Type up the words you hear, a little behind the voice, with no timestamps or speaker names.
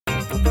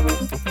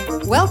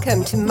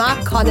Welcome to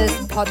Mark Connor's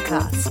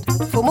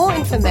podcast. For more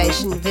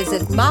information,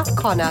 visit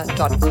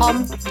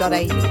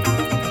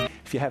markconnor.com.au.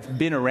 If you have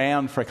been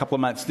around for a couple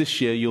of months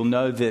this year, you'll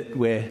know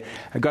that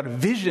I've got a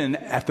vision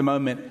at the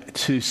moment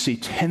to see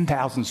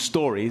 10,000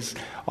 stories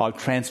of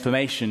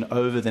transformation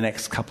over the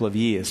next couple of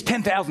years.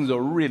 10,000 is a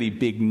really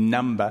big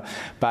number,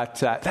 but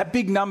that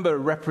big number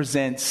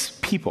represents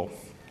people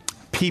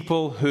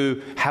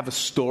who have a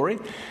story,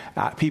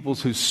 people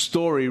whose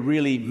story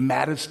really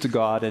matters to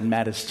God and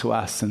matters to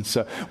us. And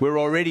so we're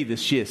already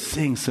this year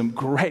seeing some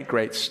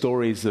great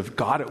stories of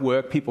God at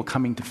work, people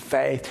coming to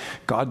faith,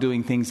 God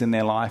doing things in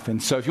their life.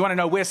 And so if you want to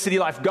know where City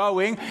Life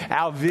going,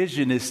 our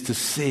vision is to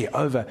see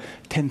over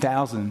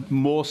 10,000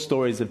 more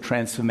stories of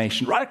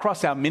transformation right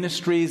across our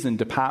ministries and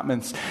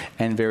departments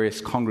and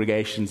various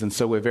congregations. And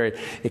so we're very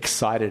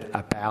excited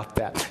about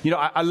that. You know,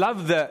 I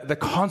love the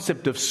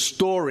concept of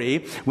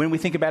story when we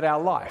think about our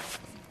life.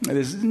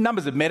 There's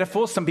numbers of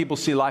metaphors. Some people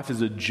see life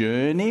as a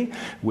journey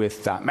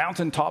with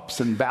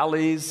mountaintops and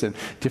valleys and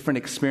different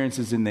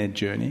experiences in their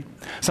journey.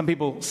 Some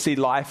people see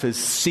life as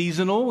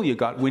seasonal. You've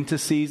got winter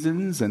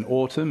seasons and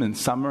autumn and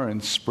summer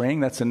and spring.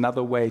 That's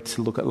another way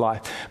to look at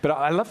life. But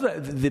I love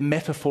the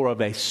metaphor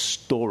of a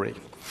story.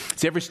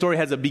 So every story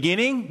has a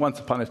beginning, once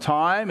upon a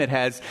time. It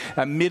has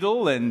a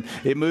middle and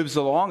it moves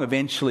along.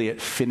 Eventually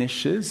it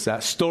finishes.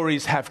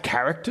 Stories have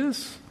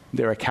characters.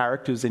 There are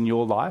characters in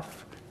your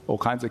life. All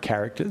kinds of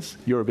characters.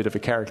 You're a bit of a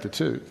character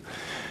too.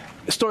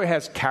 Story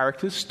has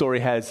characters. Story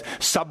has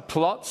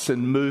subplots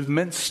and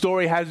movements.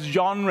 Story has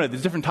genre.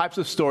 There's different types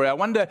of story. I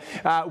wonder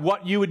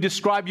what you would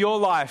describe your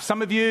life.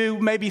 Some of you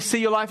maybe see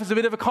your life as a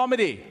bit of a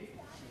comedy.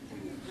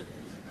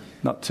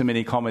 Not too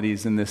many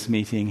comedies in this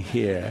meeting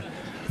here.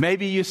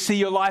 Maybe you see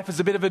your life as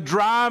a bit of a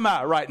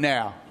drama right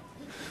now.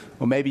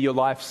 Or maybe your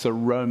life's a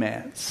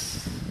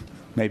romance.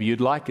 Maybe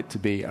you'd like it to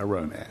be a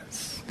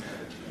romance.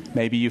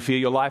 Maybe you feel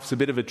your life's a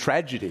bit of a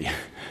tragedy.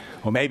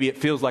 Or maybe it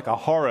feels like a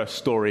horror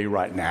story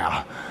right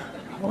now.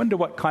 I wonder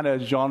what kind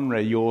of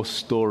genre your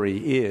story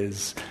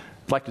is.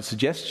 I'd like to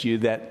suggest to you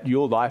that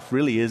your life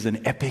really is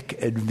an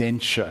epic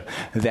adventure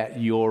that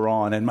you're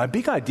on. And my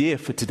big idea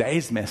for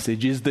today's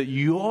message is that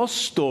your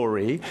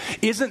story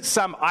isn't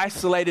some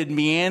isolated,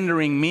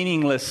 meandering,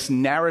 meaningless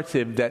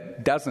narrative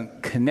that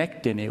doesn't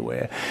connect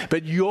anywhere.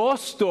 But your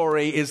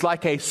story is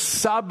like a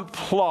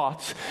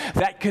subplot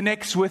that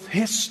connects with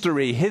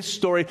history. His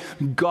story,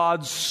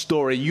 God's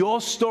story.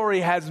 Your story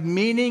has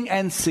meaning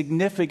and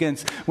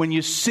significance when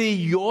you see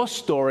your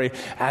story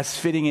as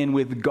fitting in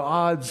with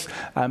God's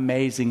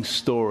amazing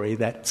story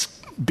that's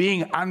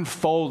being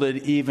unfolded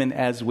even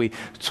as we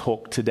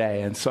talk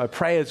today. And so I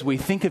pray as we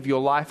think of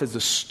your life as a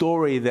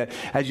story, that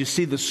as you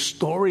see the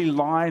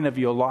storyline of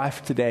your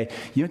life today,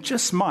 you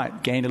just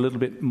might gain a little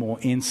bit more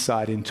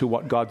insight into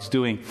what God's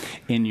doing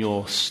in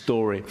your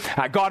story.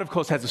 God, of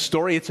course, has a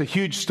story. It's a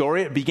huge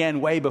story. It began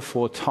way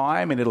before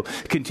time and it'll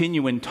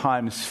continue when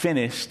time's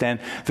finished. And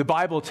the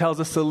Bible tells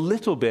us a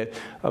little bit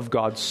of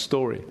God's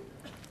story.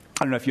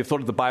 I don't know if you've thought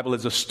of the Bible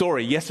as a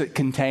story. Yes, it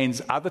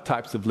contains other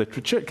types of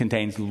literature. It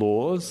contains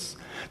laws.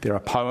 There are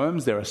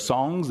poems, there are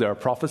songs, there are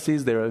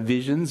prophecies, there are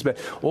visions. But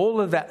all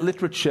of that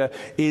literature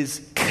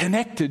is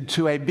connected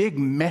to a big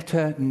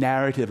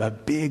meta-narrative, a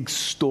big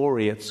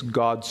story. It's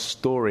God's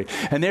story.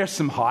 And there are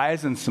some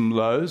highs and some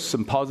lows,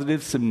 some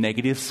positives, some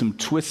negatives, some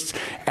twists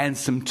and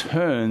some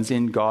turns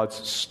in God's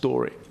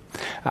story.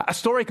 A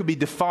story could be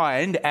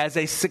defined as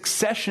a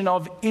succession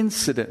of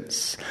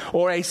incidents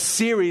or a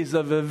series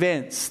of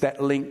events that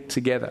link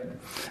together.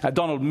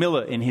 Donald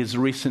Miller, in his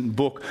recent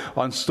book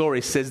on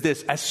story, says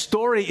this: a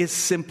story is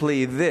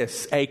simply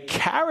this: a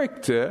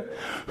character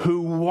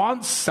who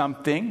wants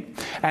something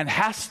and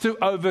has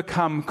to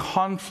overcome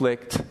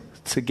conflict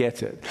to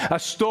get it. A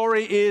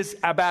story is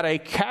about a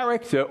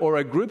character or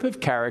a group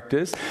of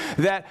characters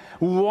that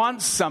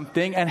want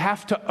something and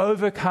have to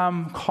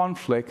overcome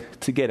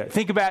conflict to get it.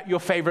 Think about your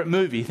favorite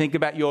movie. Think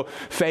about your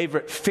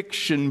favorite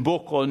fiction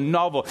book or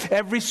novel.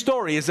 Every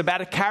story is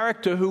about a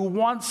character who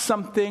wants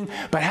something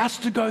but has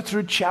to go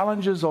through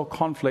challenges or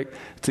conflict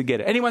to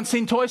get it. Anyone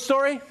seen Toy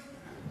Story?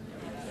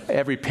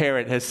 Every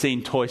parent has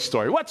seen Toy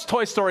Story. What's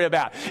Toy Story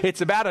about?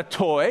 It's about a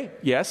toy,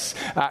 yes,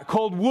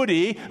 called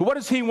Woody. What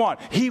does he want?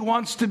 He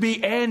wants to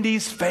be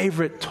Andy's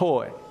favorite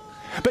toy.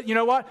 But you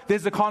know what?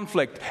 There's a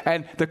conflict,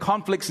 and the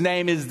conflict's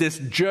name is this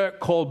jerk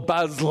called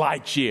Buzz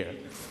Lightyear.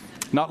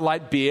 Not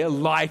light beer,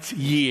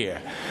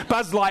 Lightyear.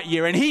 Buzz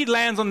Lightyear. And he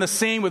lands on the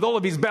scene with all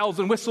of his bells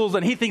and whistles,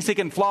 and he thinks he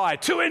can fly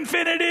to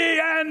infinity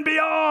and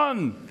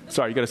beyond.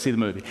 Sorry, you got to see the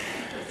movie.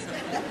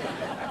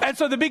 And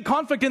so the big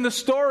conflict in the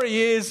story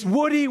is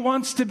Woody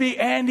wants to be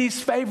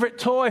Andy's favorite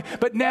toy,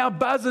 but now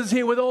Buzz is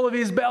here with all of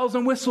his bells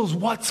and whistles.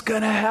 What's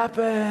going to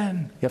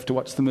happen? You have to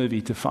watch the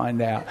movie to find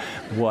out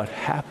what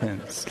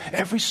happens.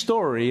 Every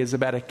story is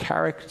about a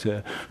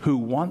character who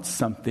wants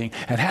something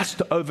and has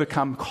to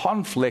overcome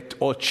conflict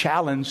or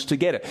challenge to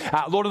get it.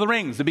 Lord of the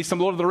Rings. There'll be some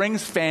Lord of the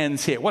Rings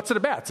fans here. What's it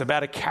about? It's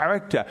about a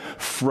character,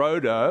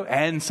 Frodo,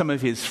 and some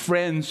of his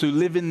friends who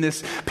live in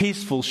this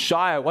peaceful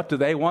Shire. What do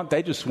they want?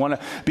 They just want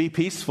to be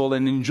peaceful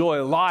and enjoy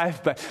enjoy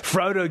life, but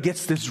Frodo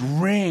gets this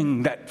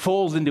ring that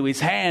falls into his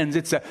hands.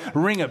 It's a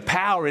ring of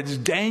power. It's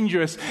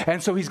dangerous.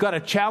 And so he's got a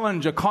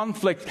challenge, a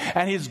conflict,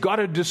 and he's got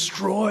to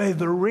destroy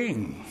the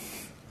ring.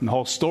 And the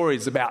whole story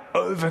is about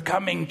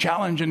overcoming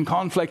challenge and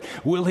conflict.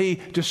 Will he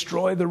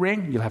destroy the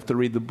ring? You'll have to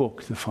read the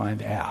book to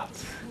find out.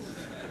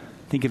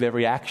 Think of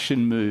every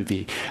action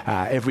movie,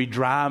 every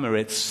drama.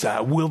 It's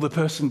will the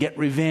person get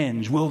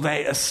revenge? Will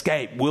they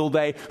escape? Will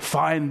they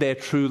find their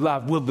true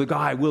love? Will the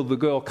guy, will the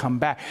girl come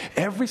back?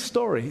 Every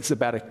story is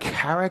about a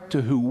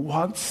character who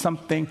wants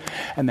something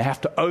and they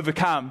have to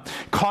overcome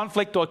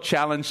conflict or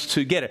challenge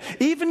to get it.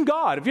 Even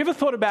God. Have you ever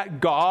thought about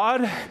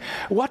God?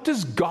 What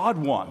does God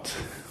want?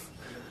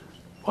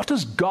 What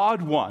does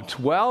God want?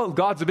 Well,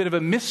 God's a bit of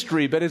a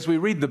mystery, but as we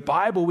read the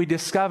Bible, we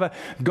discover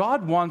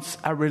God wants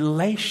a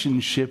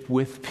relationship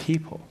with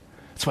people.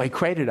 That's why he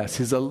created us.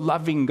 He's a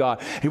loving God.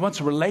 He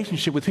wants a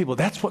relationship with people.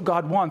 That's what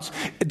God wants.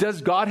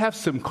 Does God have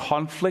some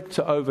conflict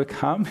to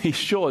overcome? He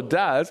sure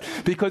does,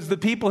 because the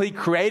people he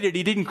created,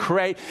 he didn't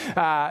create,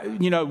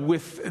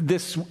 with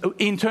this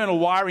internal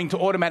wiring to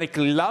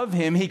automatically love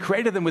him. He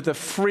created them with a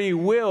free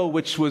will,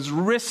 which was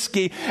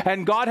risky.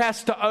 And God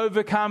has to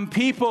overcome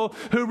people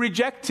who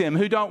reject him,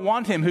 who don't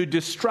want him, who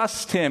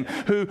distrust him,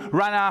 who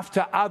run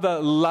after other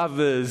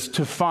lovers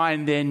to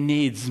find their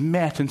needs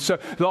met. And so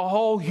the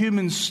whole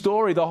human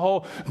story, the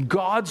whole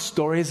God's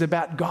story is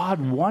about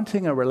God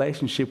wanting a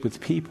relationship with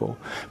people,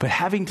 but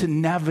having to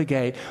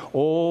navigate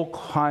all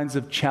kinds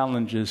of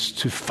challenges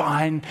to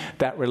find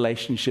that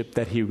relationship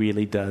that he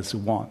really does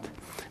want.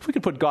 If we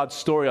could put God's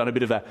story on a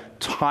bit of a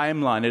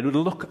timeline, it would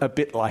look a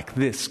bit like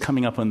this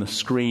coming up on the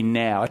screen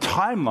now. A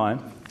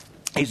timeline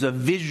is a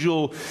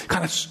visual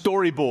kind of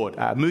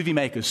storyboard. Movie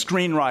makers,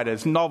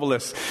 screenwriters,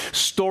 novelists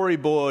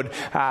storyboard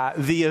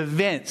the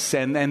events,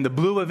 and the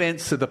blue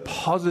events are the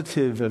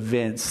positive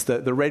events.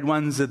 The red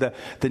ones are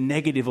the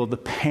negative or the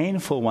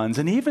painful ones.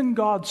 And even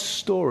God's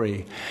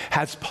story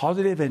has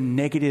positive and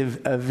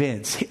negative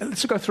events.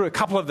 Let's go through a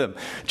couple of them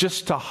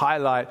just to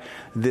highlight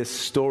this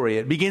story.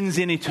 It begins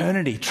in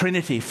eternity,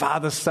 Trinity,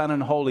 Father, Son,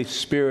 and Holy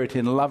Spirit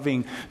in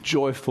loving,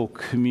 joyful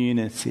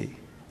community.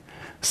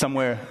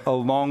 Somewhere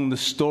along the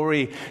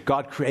story,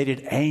 God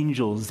created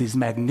angels, these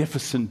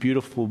magnificent,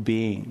 beautiful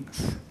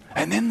beings.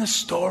 And then the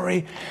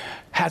story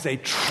has a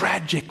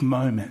tragic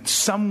moment.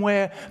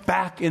 Somewhere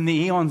back in the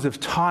eons of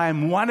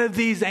time, one of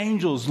these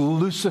angels,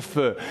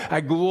 Lucifer,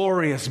 a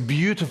glorious,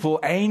 beautiful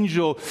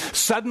angel,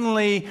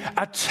 suddenly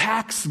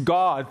attacks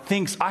God,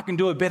 thinks, I can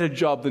do a better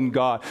job than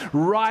God,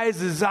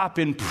 rises up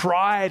in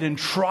pride and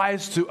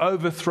tries to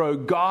overthrow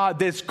God.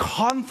 There's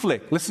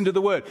conflict. Listen to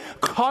the word.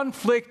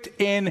 Conflict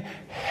in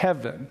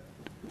heaven.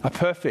 A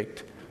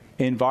perfect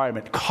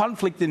environment.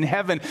 Conflict in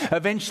heaven.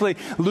 Eventually,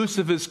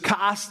 Lucifer's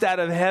cast out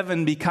of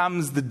heaven,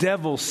 becomes the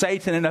devil,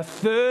 Satan, and a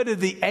third of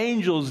the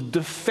angels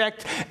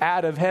defect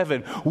out of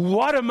heaven.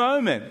 What a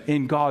moment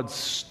in God's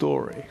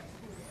story.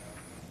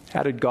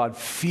 How did God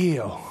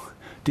feel?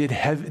 Did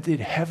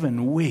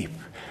heaven weep?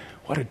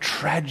 What a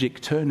tragic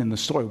turn in the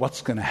story.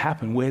 What's going to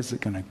happen? Where's it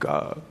going to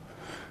go?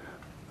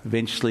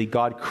 Eventually,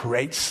 God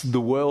creates the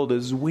world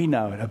as we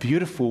know it, a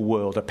beautiful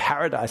world, a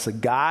paradise, a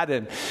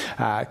garden,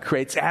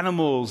 creates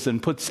animals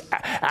and puts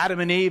Adam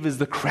and Eve as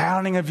the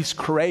crowning of his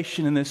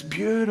creation in this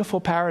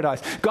beautiful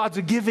paradise. God's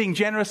a giving,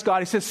 generous God.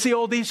 He says, see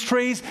all these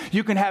trees?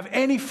 You can have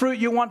any fruit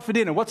you want for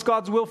dinner. What's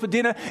God's will for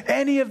dinner?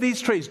 Any of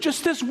these trees.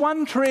 Just this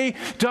one tree,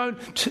 don't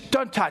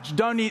touch,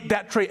 don't eat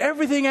that tree.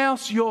 Everything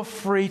else you're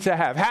free to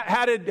have.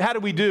 How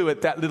did we do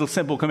at that little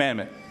simple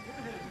commandment?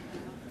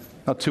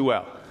 Not too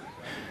well.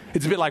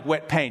 It's a bit like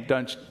wet paint,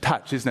 don't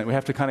touch, isn't it? We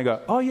have to kind of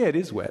go, oh yeah, it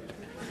is wet.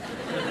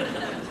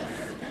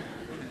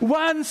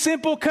 One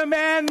simple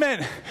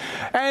commandment.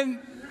 And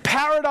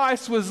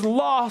paradise was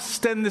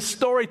lost, and the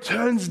story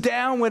turns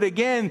downward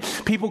again.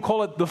 People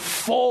call it the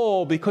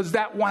fall, because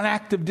that one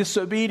act of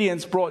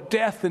disobedience brought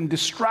death and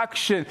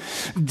destruction,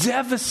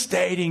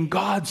 devastating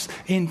God's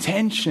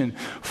intention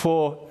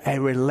for a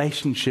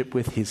relationship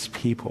with his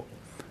people.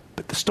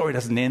 But the story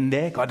doesn't end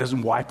there. God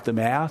doesn't wipe them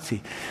out.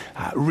 He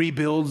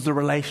rebuilds the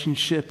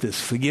relationship. There's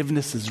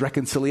forgiveness, there's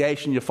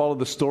reconciliation. You follow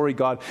the story.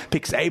 God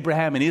picks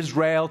Abraham and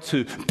Israel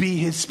to be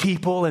his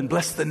people and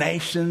bless the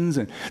nations.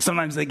 And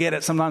sometimes they get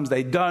it, sometimes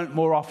they don't.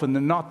 More often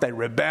than not, they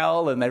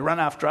rebel and they run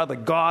after other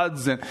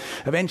gods. And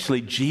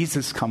eventually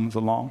Jesus comes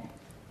along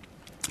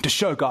to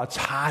show God's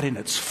heart in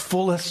its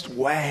fullest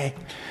way.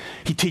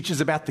 He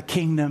teaches about the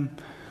kingdom.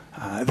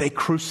 They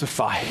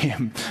crucify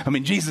him. I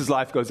mean, Jesus'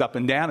 life goes up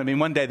and down. I mean,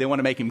 one day they want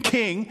to make him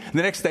king.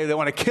 The next day they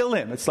want to kill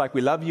him. It's like, we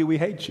love you, we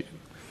hate you.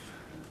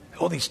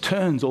 All these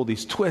turns, all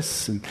these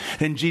twists. And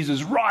then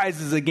Jesus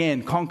rises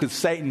again, conquers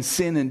Satan,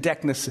 sin and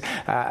death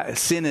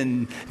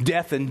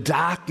and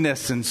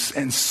darkness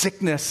and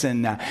sickness.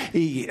 And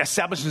he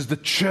establishes the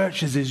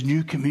church as his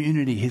new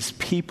community, his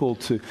people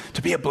to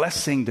be a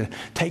blessing, to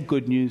take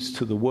good news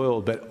to the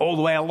world. But all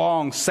the way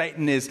along,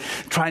 Satan is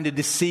trying to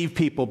deceive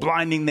people,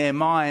 blinding their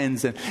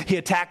minds. And he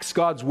attacks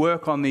God's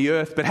work on the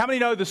earth. But how many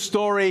know the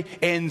story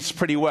ends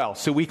pretty well?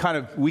 So we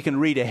can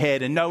read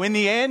ahead and know in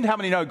the end, how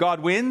many know God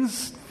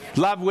wins?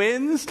 Love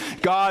wins.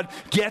 God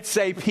gets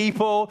a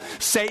people.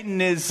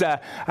 Satan is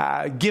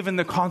given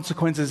the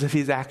consequences of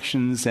his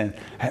actions. And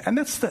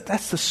that's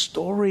the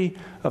story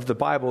of the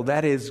Bible.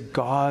 That is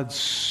God's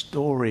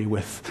story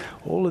with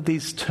all of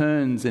these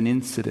turns and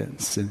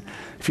incidents. And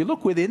if you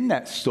look within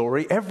that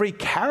story, every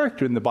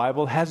character in the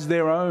Bible has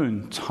their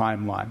own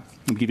timeline.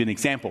 I'll give you an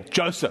example.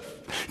 Joseph,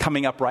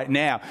 coming up right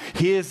now.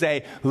 Here's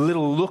a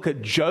little look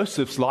at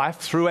Joseph's life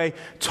through a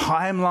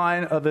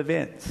timeline of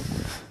events.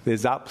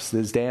 There's ups,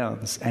 there's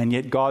downs, and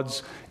yet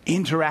God's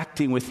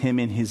interacting with him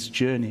in his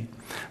journey.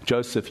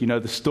 Joseph, you know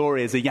the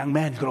story. As a young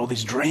man, he's got all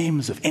these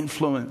dreams of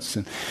influence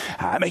and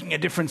making a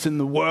difference in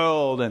the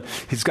world, and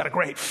he's got a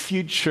great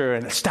future,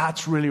 and it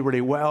starts really,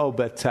 really well,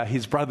 but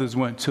his brothers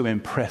weren't too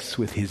impressed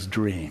with his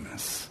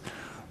dreams.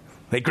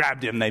 They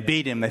grabbed him, they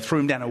beat him, they threw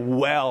him down a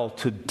well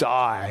to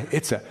die.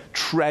 It's a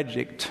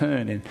tragic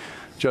turn in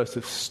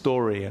Joseph's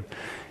story. And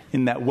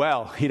in that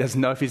well, he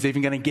doesn't know if he's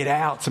even going to get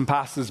out. Some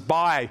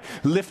passers-by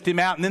lift him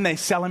out, and then they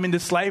sell him into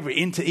slavery,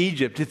 into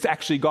Egypt. It's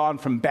actually gone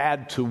from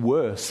bad to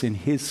worse in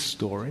his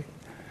story.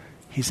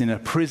 He's in a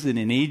prison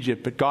in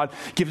Egypt, but God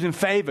gives him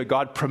favor.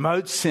 God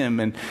promotes him,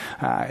 and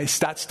he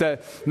starts to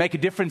make a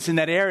difference in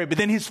that area. But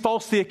then he's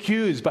falsely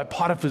accused by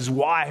Potiphar's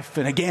wife,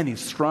 and again,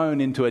 he's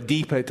thrown into a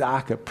deeper,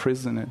 darker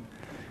prison. And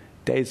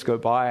days go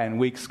by, and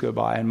weeks go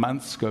by, and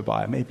months go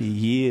by, maybe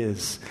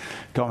years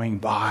going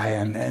by.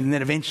 And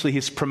then eventually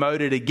he's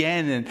promoted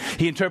again, and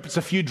he interprets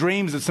a few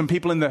dreams of some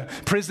people in the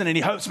prison, and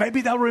he hopes maybe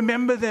they'll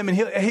remember them, and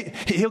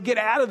he'll get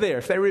out of there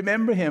if they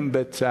remember him.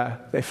 But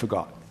they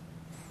forgot.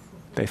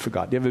 They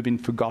forgot. You ever been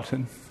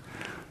forgotten?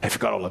 They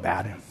forgot all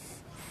about him.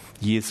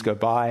 Years go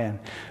by, and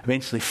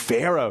eventually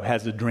Pharaoh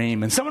has a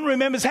dream, and someone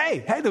remembers, hey,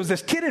 there was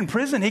this kid in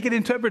prison, he could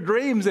interpret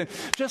dreams. And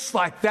just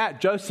like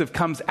that, Joseph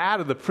comes out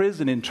of the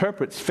prison,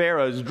 interprets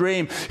Pharaoh's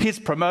dream. He's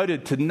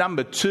promoted to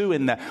number 2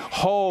 in the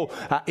whole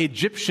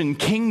Egyptian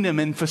kingdom,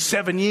 and for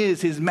 7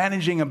 years he's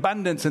managing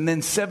abundance, and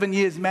then 7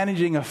 years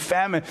managing a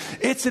famine.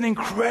 It's an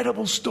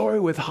incredible story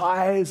with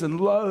highs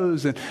and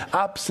lows and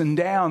ups and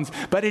downs,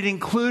 but it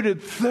included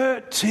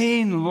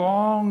 13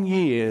 long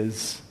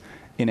years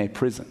in a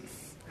prison.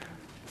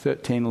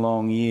 13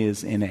 long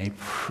years in a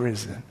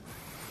prison.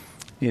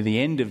 Near the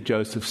end of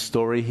Joseph's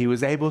story, he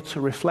was able to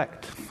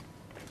reflect.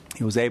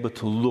 He was able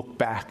to look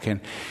back,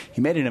 and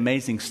he made an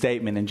amazing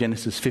statement in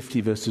Genesis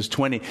 50 verses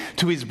 20.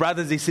 To his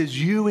brothers, he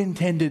says, "You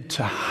intended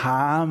to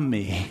harm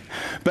me,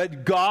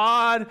 but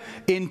God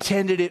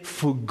intended it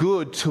for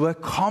good to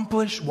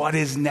accomplish what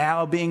is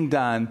now being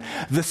done,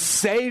 the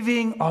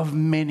saving of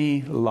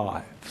many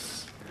lives."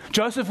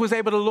 Joseph was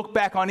able to look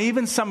back on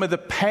even some of the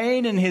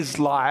pain in his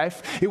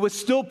life. It was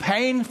still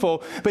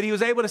painful, but he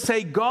was able to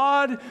say,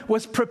 God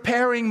was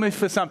preparing me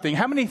for something.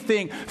 How many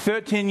think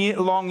 13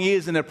 long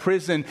years in a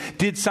prison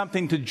did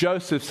something to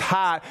Joseph's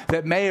heart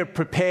that may have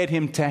prepared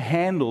him to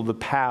handle the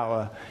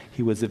power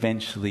he was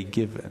eventually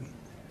given?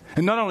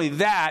 And not only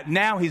that,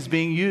 now he's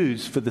being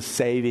used for the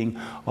saving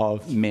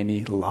of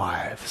many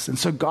lives. And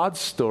so God's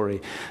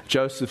story,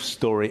 Joseph's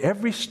story,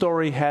 every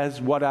story has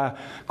what are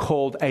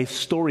called a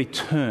story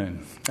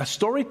turn. A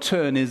story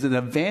turn is an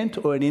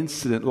event or an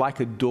incident like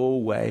a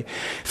doorway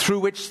through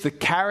which the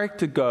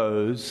character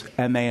goes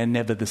and they are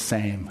never the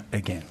same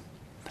again.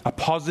 A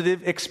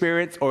positive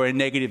experience or a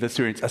negative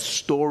experience, a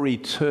story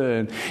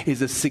turn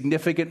is a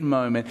significant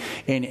moment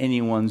in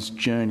anyone's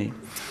journey.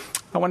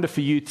 I wonder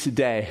for you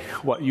today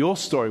what your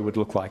story would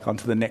look like.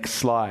 Onto the next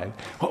slide.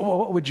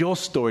 What would your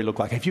story look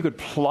like if you could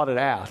plot it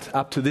out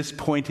up to this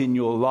point in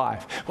your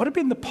life? What have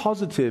been the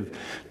positive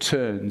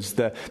turns,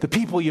 the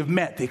people you've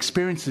met, the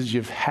experiences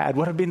you've had?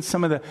 What have been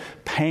some of the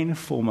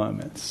painful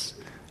moments?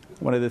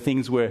 One of the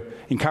things we're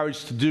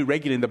encouraged to do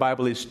regularly in the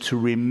Bible is to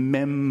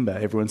remember.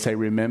 Everyone say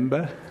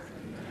remember.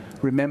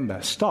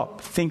 Remember.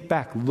 Stop. Think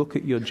back. Look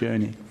at your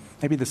journey.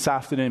 Maybe this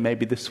afternoon,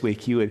 maybe this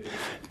week, you would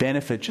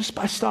benefit just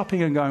by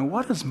stopping and going,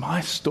 what does my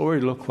story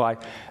look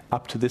like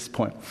up to this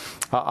point?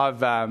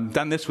 I've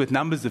done this with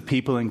numbers of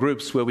people in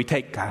groups where we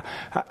take a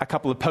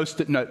couple of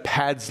post-it note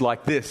pads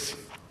like this.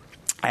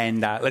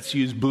 And let's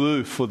use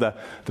blue for the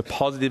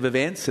positive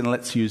events, and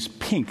let's use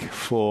pink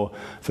for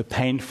the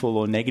painful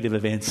or negative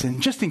events.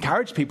 And just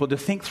encourage people to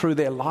think through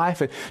their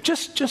life and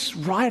just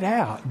write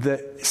out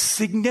the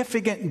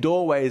significant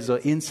doorways or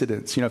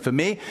incidents. You know, for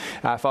me,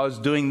 if I was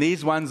doing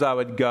these ones, I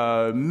would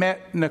go,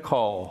 met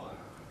Nicole.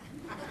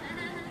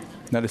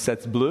 Notice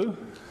that's blue.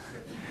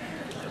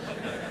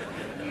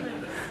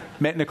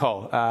 Met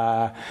Nicole.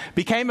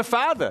 Became a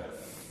father.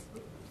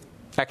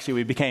 Actually,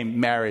 we became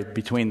married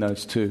between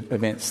those two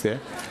events there.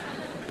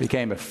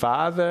 Became a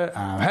father.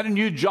 Had a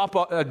new job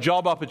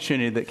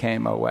opportunity that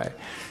came our way.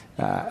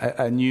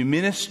 A new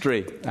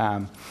ministry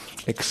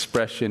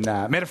expression.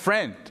 Met a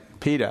friend,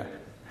 Peter.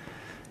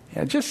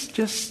 Yeah,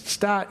 just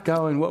start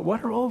going,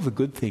 what are all the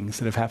good things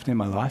that have happened in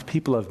my life?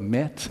 People I've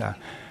met,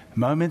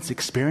 moments,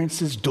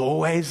 experiences,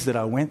 doorways that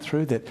I went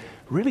through that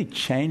really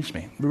changed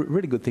me.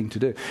 Really good thing to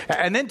do.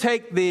 And then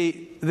take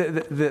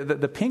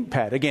the pink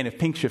pad. Again, if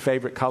pink's your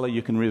favorite color,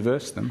 you can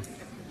reverse them.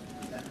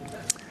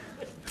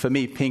 For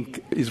me,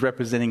 pink is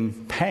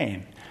representing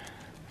pain.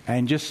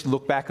 and just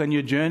look back on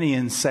your journey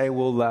and say,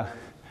 well, what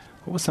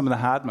were some of the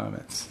hard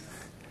moments?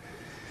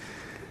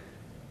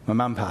 My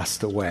mum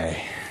passed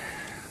away.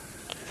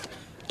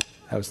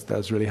 That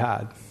was really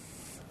hard.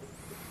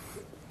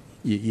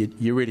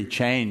 You really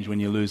change when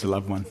you lose a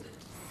loved one.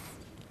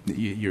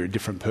 You're a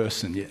different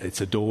person.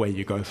 It's a doorway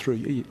you go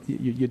through.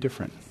 You're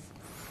different.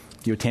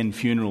 You attend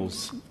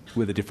funerals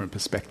with a different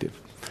perspective.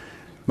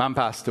 Mum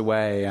passed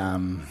away,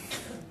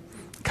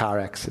 car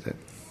accident.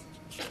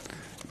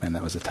 Man,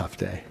 that was a tough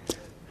day.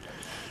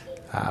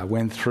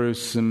 Went through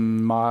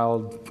some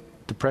mild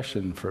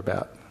depression for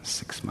about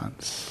 6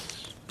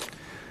 months.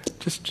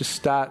 Just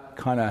start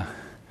kind of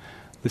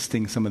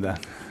listing some of the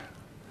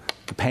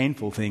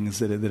painful things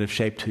that have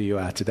shaped who you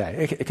are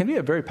today. It can be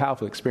a very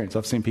powerful experience.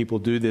 I've seen people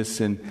do this,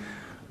 and I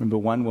remember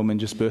one woman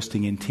just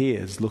bursting in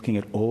tears looking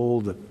at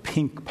all the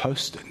pink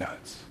Post-it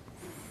notes.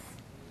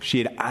 She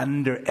had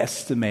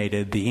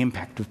underestimated the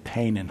impact of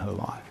pain in her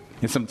life.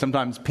 And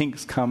sometimes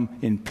pinks come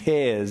in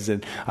pairs,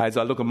 and as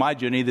I look at my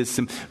journey, there's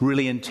some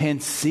really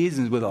intense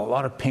seasons with a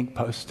lot of pink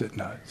Post-it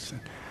notes.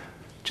 And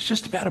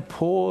just about to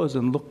pause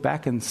and look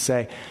back and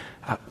say,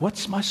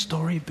 what's my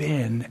story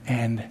been,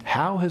 and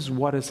how has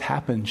what has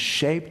happened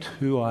shaped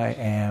who I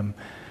am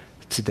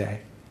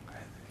today?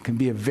 It can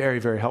be a very,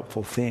 very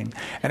helpful thing.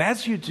 And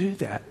as you do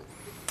that,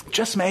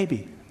 just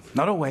maybe,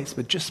 not always,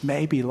 but just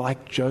maybe,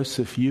 like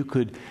Joseph, you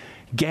could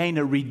gain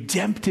a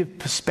redemptive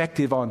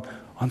perspective on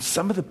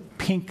some of the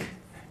pink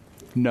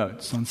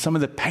notes, on some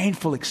of the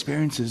painful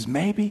experiences.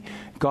 Maybe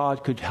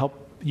God could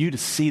help you to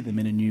see them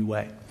in a new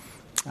way.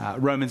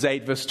 Romans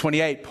 8 verse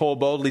 28, Paul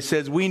boldly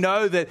says, we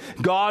know that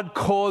God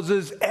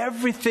causes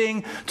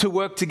everything to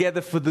work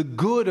together for the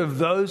good of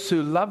those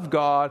who love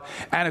God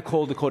and are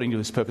called according to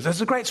his purpose.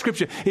 That's a great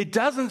scripture. It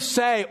doesn't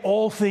say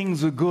all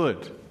things are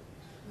good.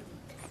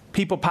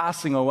 People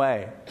passing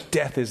away,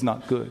 death is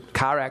not good.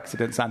 Car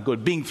accidents aren't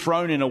good. Being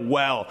thrown in a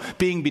well,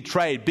 being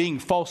betrayed, being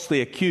falsely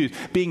accused,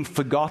 being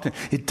forgotten.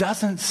 It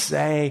doesn't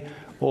say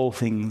all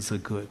things are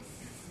good.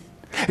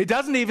 It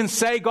doesn't even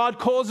say God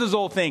causes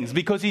all things,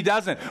 because he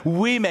doesn't.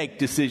 We make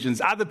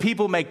decisions. Other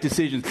people make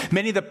decisions.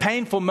 Many of the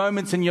painful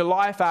moments in your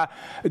life are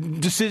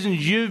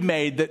decisions you've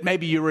made that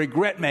maybe you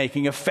regret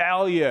making, a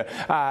failure.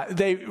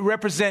 They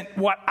represent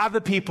what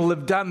other people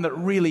have done that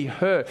really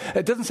hurt.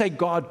 It doesn't say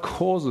God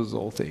causes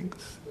all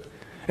things.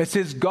 It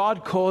says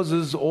God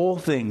causes all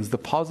things, the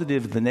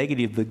positive, the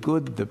negative, the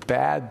good, the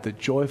bad, the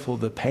joyful,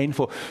 the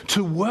painful,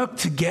 to work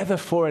together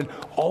for an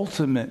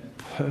ultimate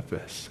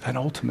purpose, an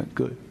ultimate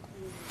good.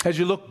 As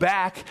you look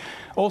back,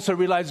 also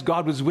realize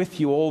God was with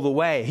you all the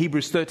way.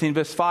 Hebrews 13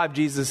 verse 5,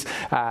 Jesus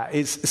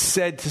is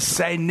said to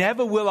say,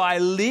 never will I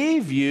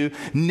leave you,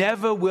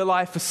 never will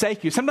I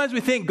forsake you. Sometimes we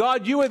think,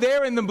 God, you were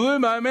there in the blue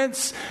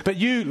moments, but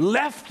you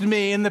left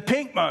me in the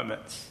pink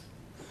moments.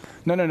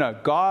 No.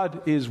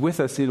 God is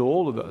with us in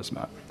all of those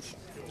moments.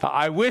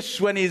 I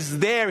wish when he's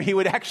there, he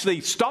would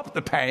actually stop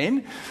the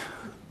pain,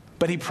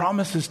 but he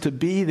promises to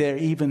be there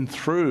even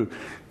through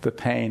the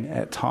pain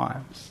at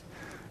times.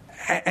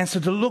 And so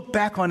to look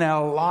back on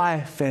our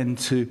life and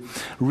to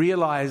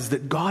realize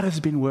that God has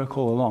been work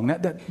all along.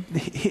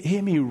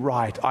 Hear me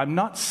right. I'm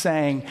not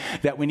saying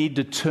that we need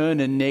to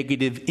turn a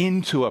negative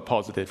into a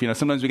positive. You know,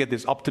 sometimes we get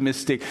this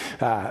optimistic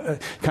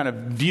kind of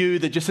view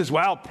that just says,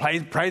 well,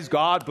 praise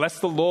God, bless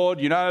the Lord,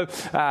 you know,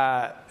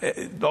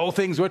 all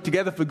things work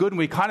together for good. And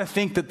we kind of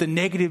think that the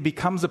negative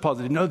becomes a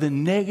positive. No, the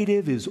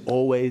negative is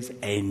always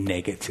a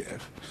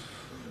negative.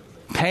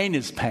 Pain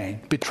is pain.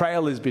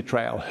 Betrayal is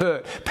betrayal.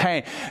 Hurt,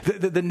 pain.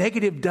 The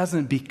negative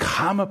doesn't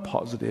become a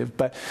positive,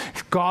 but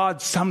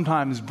God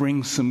sometimes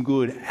brings some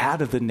good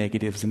out of the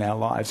negatives in our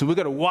lives. And we've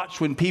got to watch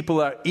when people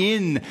are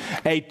in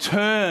a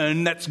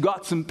turn that's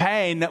got some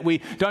pain, that we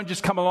don't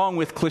just come along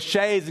with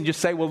cliches and just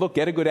say, well, look,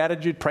 get a good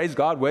attitude, praise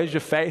God, where's your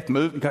faith,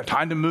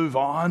 time to move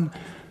on.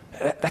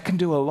 That can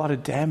do a lot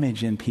of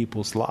damage in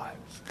people's lives.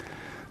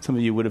 Some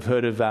of you would have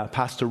heard of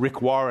Pastor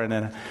Rick Warren,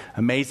 an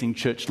amazing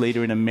church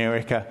leader in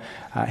America.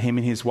 Him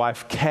and his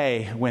wife,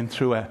 Kay, went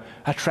through a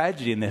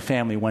tragedy in their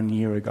family 1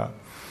 year ago.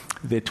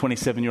 Their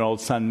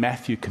 27-year-old son,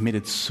 Matthew,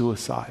 committed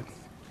suicide.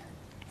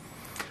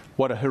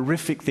 What a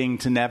horrific thing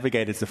to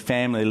navigate as a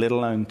family, let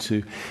alone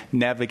to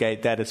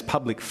navigate that as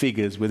public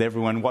figures with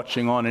everyone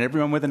watching on and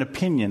everyone with an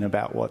opinion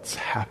about what's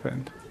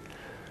happened.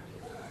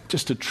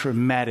 Just a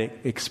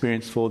traumatic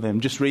experience for them.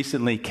 Just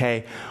recently,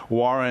 Kay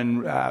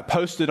Warren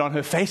posted on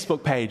her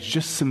Facebook page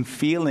just some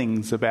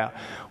feelings about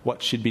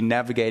what she'd been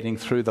navigating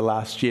through the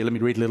last year. Let me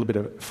read a little bit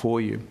of it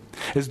for you.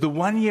 As the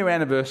 1-year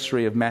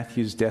anniversary of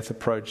Matthew's death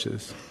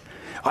approaches,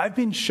 I've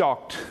been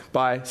shocked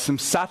by some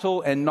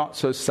subtle and not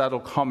so subtle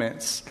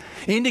comments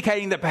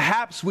indicating that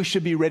perhaps we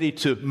should be ready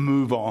to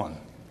move on.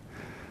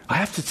 I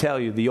have to tell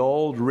you, the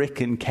old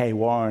Rick and Kay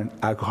Warren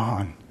are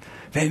gone.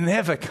 They're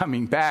never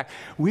coming back.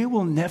 We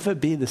will never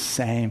be the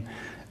same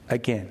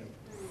again.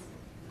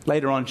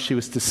 Later on, she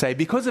was to say,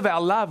 because of our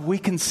love, we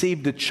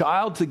conceived a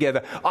child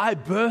together. I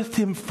birthed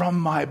him from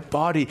my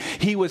body.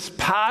 He was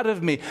part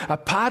of me, a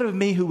part of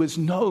me who is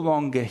no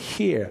longer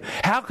here.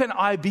 How can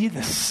I be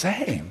the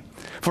same?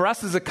 For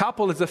us as a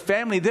couple, as a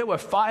family, there were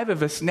 5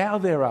 of us. Now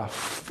there are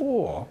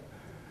 4.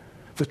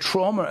 The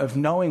trauma of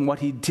knowing what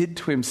he did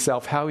to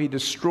himself, how he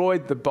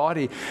destroyed the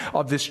body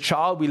of this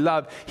child we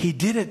love. He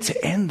did it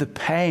to end the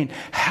pain.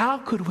 How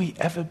could we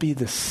ever be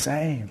the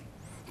same?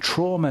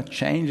 Trauma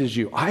changes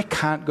you. I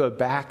can't go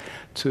back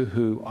to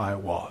who I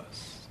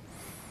was.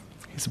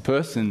 He's a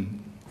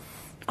person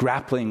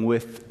grappling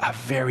with a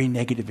very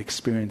negative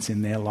experience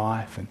in their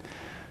life and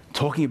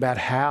talking about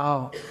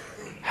how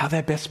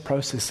they're best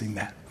processing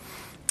that.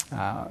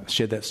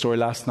 Shared that story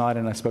last night,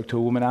 and I spoke to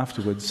a woman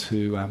afterwards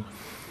who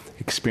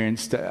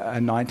experienced a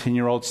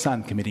 19-year-old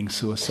son committing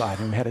suicide,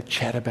 and we had a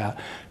chat about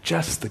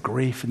just the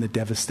grief and the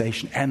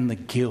devastation and the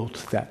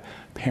guilt that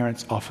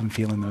parents often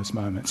feel in those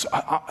moments.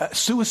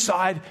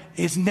 Suicide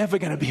is never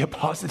going to be a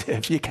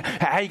positive. You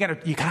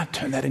can't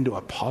turn that into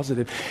a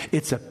positive.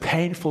 It's a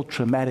painful,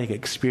 traumatic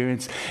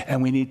experience,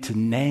 and we need to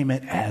name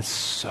it as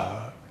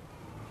so.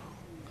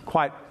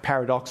 Quite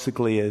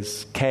paradoxically,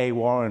 as Kay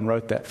Warren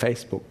wrote that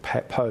Facebook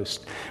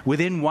post,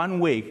 within 1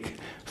 week,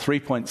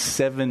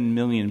 3.7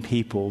 million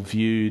people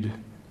viewed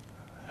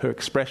her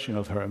expression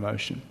of her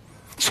emotion.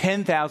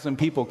 10,000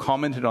 people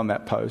commented on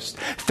that post.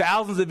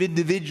 Thousands of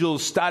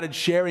individuals started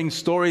sharing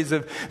stories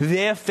of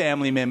their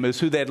family members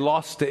who they'd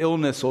lost to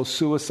illness or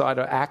suicide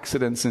or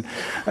accidents. And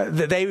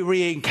they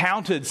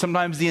re-encountered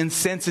sometimes the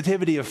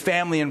insensitivity of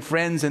family and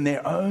friends and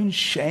their own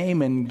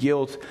shame and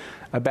guilt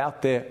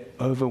about their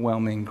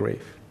overwhelming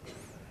grief.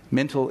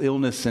 Mental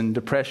illness and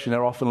depression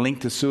are often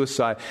linked to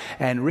suicide.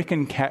 And Rick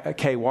and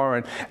Kay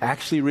Warren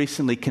actually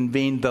recently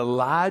convened the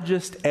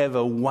largest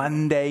ever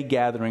one-day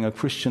gathering of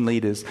Christian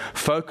leaders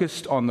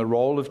focused on the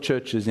role of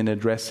churches in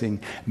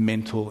addressing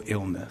mental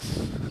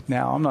illness.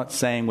 Now, I'm not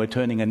saying we're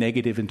turning a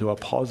negative into a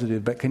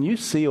positive, but can you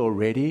see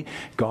already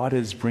God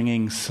is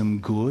bringing some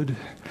good?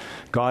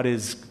 God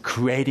is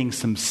creating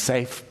some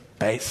safe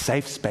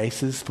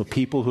spaces for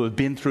people who have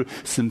been through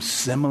some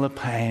similar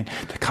pain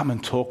to come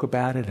and talk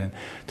about it and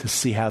to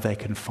see how they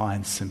can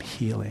find some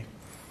healing.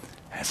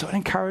 And so I'd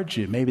encourage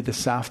you, maybe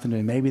this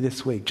afternoon, maybe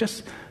this week,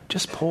 just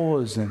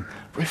pause and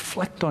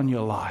reflect on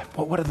your life.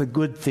 What are the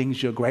good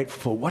things you're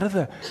grateful for? What are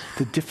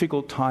the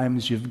difficult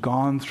times you've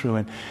gone through?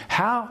 And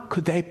how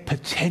could they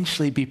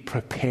potentially be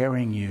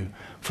preparing you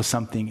for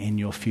something in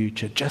your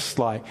future? Just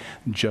like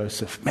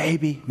Joseph,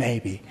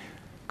 maybe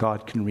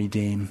God can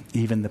redeem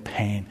even the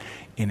pain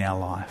in our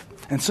life.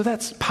 And so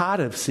that's part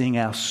of seeing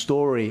our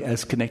story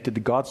as connected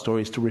to God's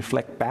story, is to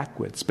reflect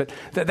backwards. But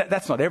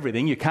that's not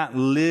everything. You can't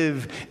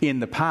live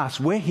in the past.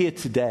 We're here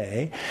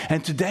today,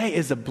 and today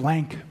is a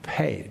blank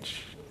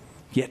page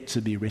yet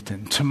to be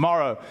written.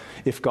 Tomorrow,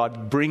 if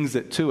God brings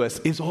it to us,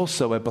 is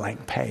also a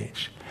blank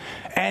page.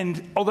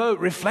 And although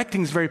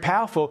reflecting is very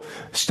powerful,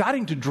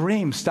 starting to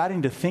dream,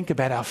 starting to think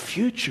about our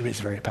future is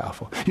very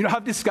powerful. You know,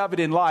 I've discovered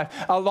in life,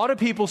 a lot of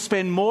people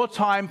spend more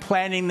time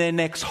planning their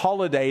next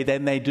holiday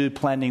than they do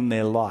planning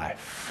their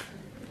life.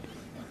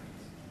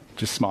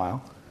 Just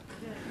smile.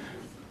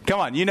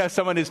 Come on, you know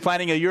someone who's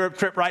planning a Europe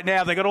trip right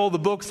now. They got all the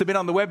books, they've been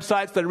on the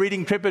websites, they're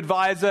reading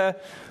TripAdvisor.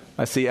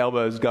 I see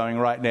elbows going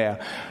right now.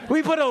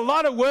 We put a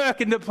lot of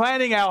work into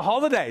planning our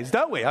holidays,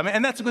 don't we? I mean,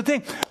 and that's a good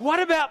thing. What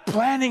about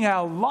planning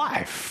our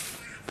life?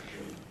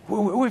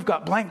 We've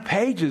got blank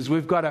pages.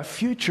 We've got a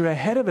future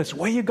ahead of us.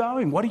 Where are you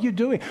going? What are you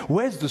doing?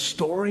 Where's the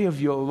story of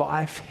your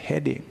life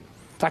heading?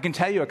 I can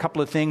tell you a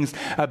couple of things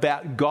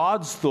about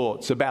God's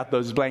thoughts about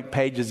those blank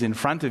pages in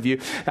front of you.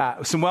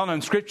 Some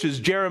well-known scriptures,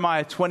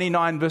 Jeremiah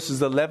 29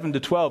 verses 11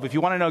 to 12. If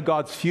you want to know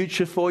God's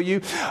future for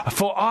you,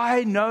 for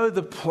I know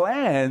the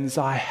plans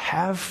I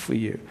have for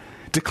you,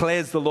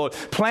 declares the Lord.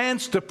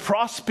 Plans to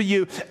prosper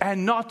you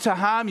and not to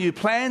harm you.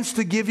 Plans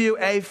to give you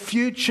a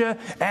future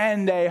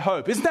and a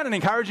hope. Isn't that an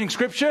encouraging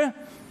scripture?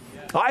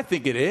 I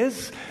think it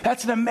is.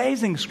 That's an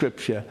amazing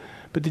scripture.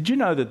 But did you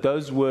know that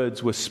those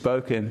words were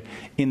spoken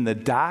in the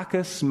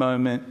darkest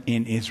moment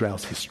in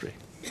Israel's history?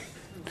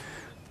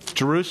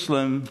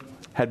 Jerusalem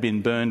had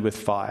been burned with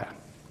fire.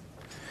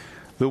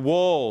 The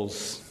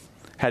walls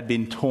had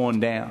been torn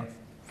down.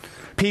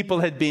 People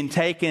had been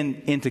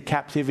taken into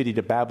captivity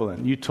to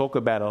Babylon. You talk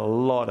about a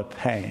lot of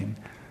pain.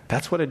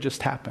 That's what had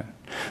just happened.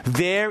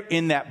 There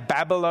in that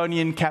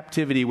Babylonian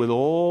captivity with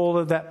all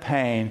of that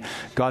pain,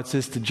 God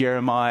says to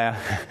Jeremiah,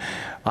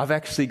 I've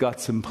actually got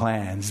some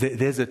plans.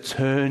 There's a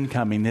turn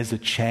coming. There's a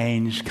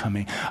change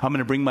coming. I'm going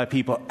to bring my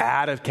people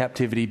out of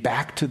captivity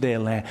back to their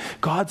land.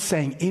 God's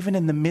saying, even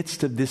in the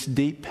midst of this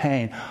deep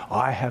pain,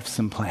 I have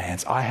some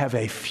plans. I have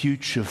a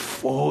future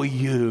for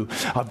you.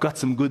 I've got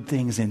some good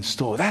things in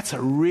store. That's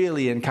a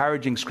really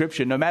encouraging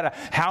scripture. No matter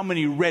how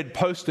many red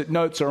post-it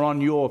notes are on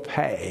your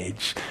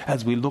page,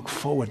 as we look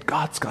forward,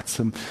 God's got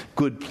some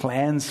good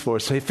plans for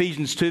us. So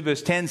Ephesians 2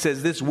 verse 10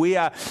 says this: we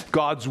are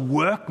God's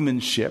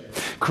workmanship,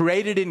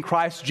 created in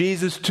Christ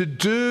Jesus to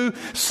do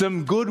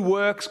some good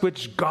works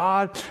which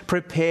God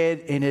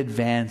prepared in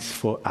advance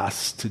for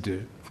us to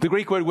do. The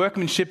Greek word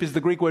workmanship is the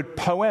Greek word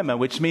poema,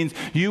 which means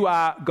you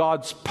are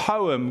God's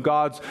poem,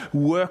 God's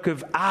work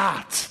of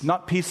art.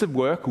 Not piece of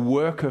work,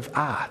 work of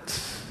art.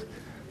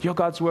 You're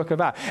God's work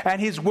of art.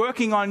 And he's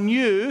working on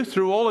you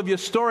through all of your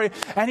story,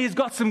 and he's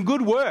got some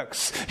good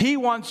works. He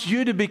wants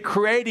you to be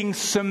creating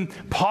some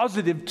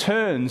positive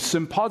turns,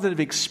 some positive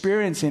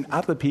experience in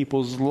other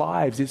people's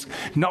lives. He's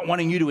not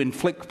wanting you to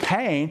inflict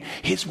pain.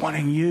 He's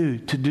wanting you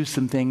to do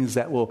some things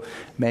that will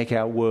make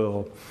our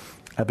world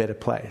a better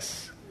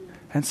place.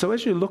 And so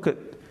as you look at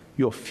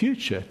your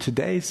future,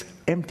 today's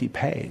empty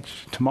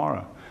page,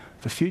 tomorrow,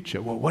 the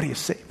future, well, what do you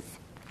see?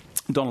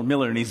 Donald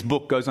Miller in his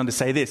book goes on to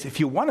say this: if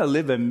you want to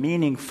live a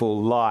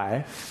meaningful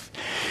life,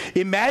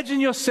 imagine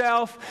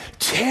yourself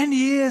 10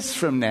 years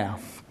from now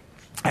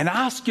and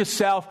ask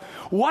yourself,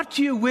 what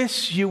do you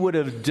wish you would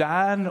have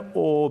done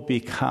or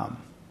become?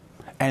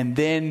 And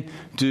then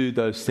do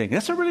those things.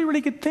 That's a really,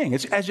 really good thing.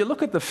 As you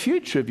look at the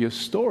future of your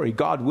story,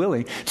 God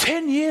willing,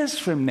 10 years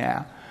from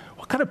now,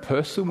 what kind of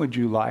person would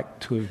you like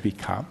to have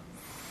become?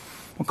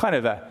 What kind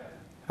of a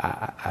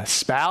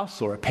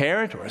spouse or a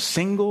parent or a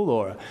single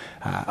or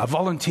a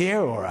volunteer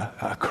or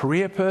a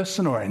career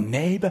person or a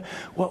neighbor?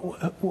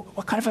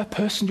 What kind of a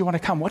person do you want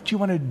to become? What do you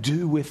want to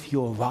do with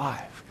your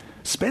life?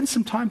 Spend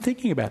some time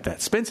thinking about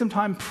that. Spend some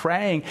time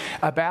praying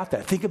about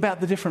that. Think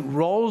about the different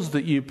roles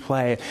that you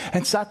play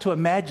and start to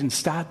imagine,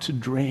 start to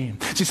dream.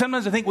 See,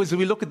 sometimes I think as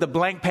we look at the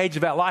blank page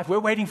of our life, we're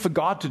waiting for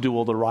God to do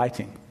all the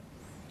writing.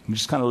 We're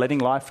just kind of letting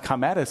life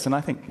come at us, and I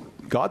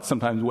think God's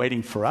sometimes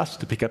waiting for us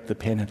to pick up the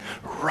pen and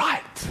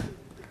write.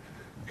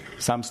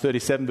 Psalms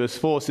 37 verse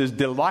 4 says,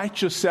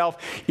 delight yourself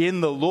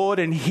in the Lord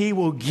and he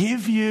will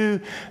give you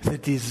the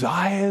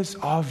desires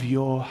of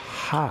your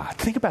heart.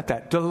 Think about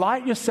that.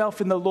 Delight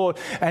yourself in the Lord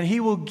and he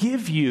will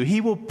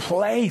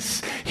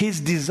place his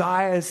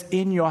desires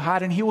in your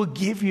heart and he will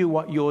give you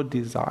what you're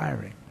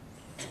desiring.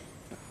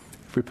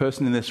 Every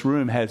person in this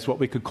room has what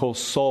we could call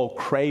soul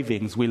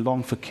cravings. We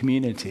long for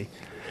community.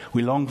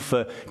 We long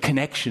for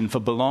connection, for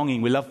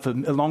belonging. We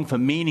long for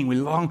meaning. We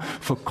long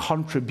for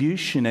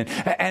contribution.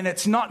 And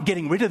it's not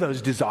getting rid of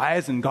those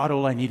desires and God,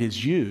 all I need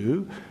is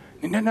you.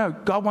 No.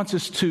 God wants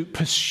us to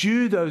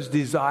pursue those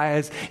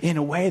desires in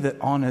a way that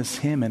honors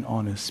him and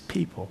honors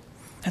people.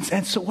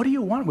 And so what do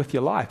you want with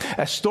your life?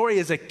 A story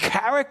is a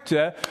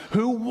character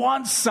who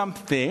wants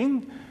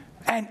something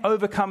and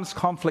overcomes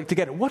conflict to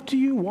get it. What do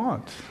you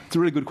want? It's a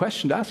really good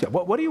question to ask you.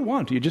 What do you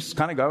want? Are you just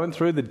kind of going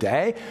through the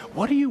day?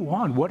 What do you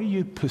want? What are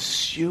you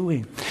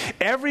pursuing?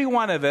 Every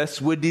one of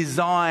us were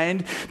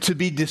designed to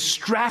be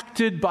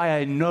distracted by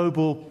a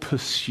noble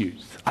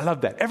pursuit. I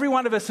love that. Every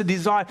one of us are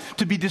designed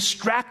to be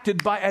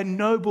distracted by a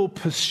noble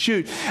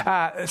pursuit.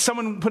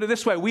 Someone put it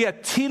this way: we are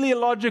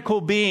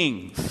teleological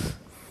beings.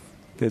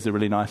 There's a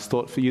really nice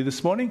thought for you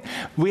this morning.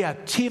 We are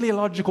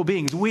teleological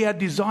beings. We are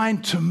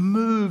designed to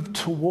move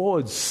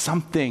towards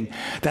something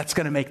that's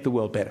going to make the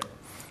world better.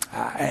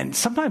 And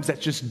sometimes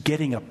that's just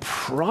getting a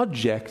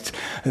project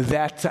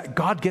that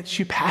God gets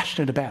you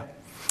passionate about.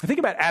 Think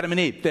about Adam and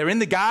Eve. They're in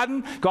the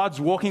garden.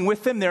 God's walking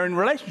with them. They're in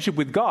relationship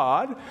with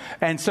God.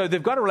 And so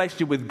they've got a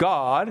relationship with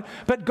God.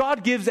 But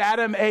God gives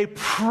Adam a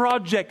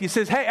project. He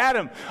says, hey,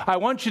 Adam, I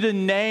want you to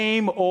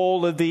name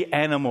all of the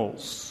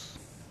animals.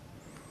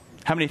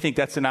 How many think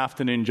that's an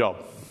afternoon job?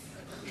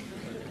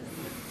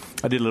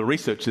 I did a little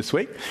research this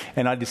week,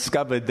 and I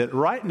discovered that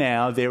right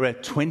now there are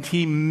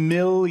 20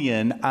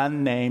 million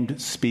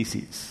unnamed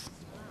species.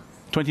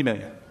 20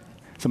 million.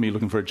 Some of you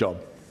looking for a job.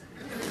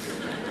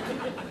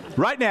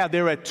 Right now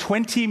there are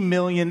 20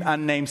 million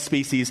unnamed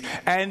species,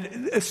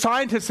 and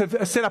scientists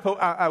have set up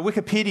a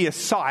Wikipedia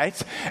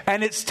site,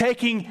 and it's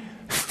taking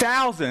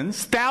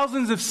thousands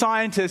of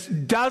scientists,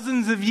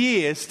 dozens of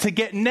years to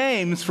get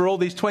names for all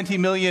these 20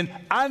 million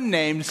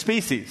unnamed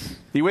species.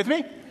 Are you with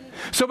me?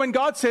 So when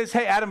God says,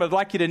 hey, Adam, I'd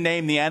like you to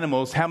name the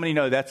animals, how many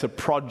know that's a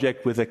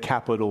project with a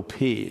capital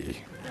P?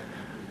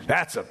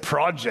 That's a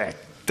project.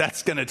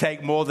 That's going to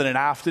take more than an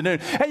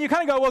afternoon. And you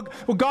kind of go,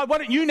 well, God, why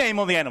don't you name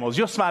all the animals?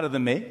 You're smarter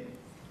than me.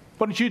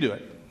 Why don't you do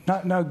it?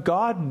 No,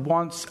 God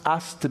wants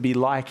us to be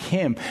like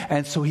him.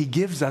 And so he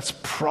gives us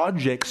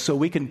projects so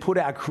we can put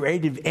our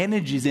creative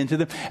energies into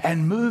them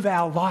and move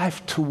our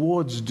life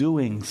towards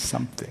doing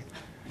something.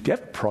 Do you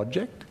have a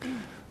project?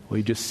 Or are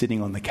you just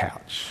sitting on the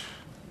couch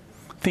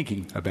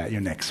thinking about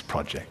your next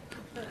project?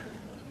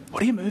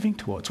 What are you moving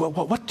towards? Well,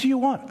 what do you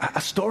want?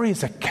 A story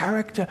is a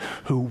character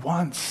who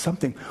wants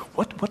something.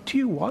 What do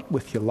you want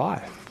with your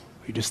life?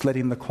 Are you just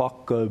letting the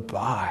clock go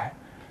by?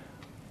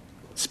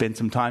 Spend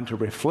some time to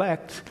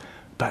reflect.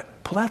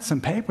 But pull out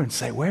some paper and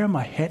say, where am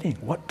I heading?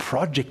 What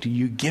project are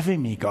you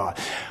giving me, God?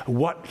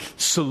 What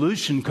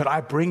solution could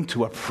I bring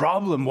to a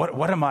problem?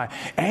 What am I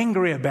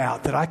angry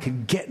about that I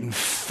could get and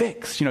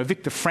fix? You know,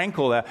 Viktor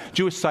Frankl, a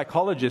Jewish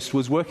psychologist,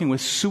 was working with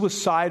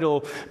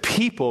suicidal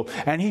people,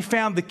 and he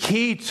found the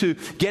key to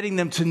getting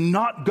them to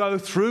not go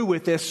through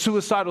with their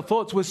suicidal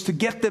thoughts was to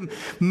get them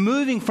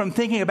moving from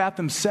thinking about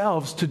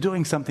themselves to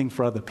doing something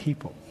for other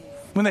people.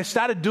 When they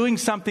started doing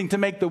something to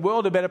make the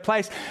world a better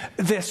place,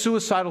 their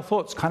suicidal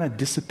thoughts kind of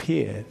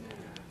disappeared.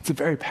 It's a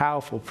very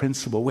powerful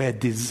principle. We're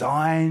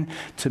designed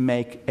to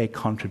make a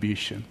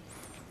contribution.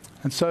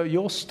 And so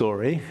your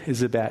story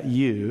is about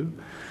you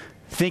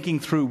thinking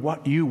through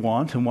what you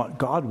want and what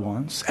God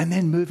wants, and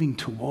then moving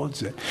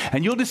towards it.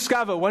 And you'll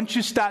discover once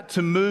you start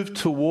to move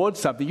towards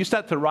something, you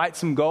start to write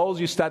some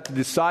goals, you start to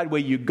decide where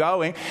you're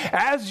going.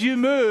 As you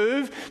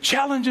move,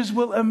 challenges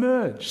will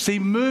emerge. See,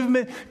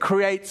 movement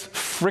creates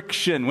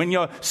friction. When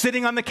you're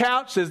sitting on the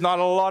couch, there's not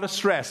a lot of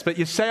stress, but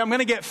you say, I'm going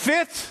to get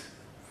fit.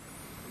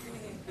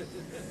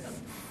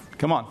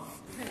 Come on.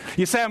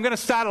 You say, I'm going to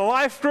start a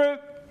life group.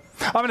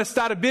 I'm going to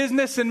start a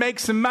business and make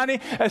some money.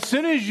 As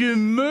soon as you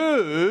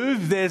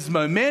move, there's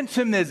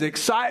momentum, there's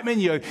excitement.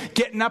 You're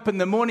getting up in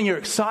the morning, you're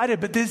excited,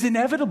 but there's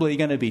inevitably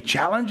going to be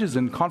challenges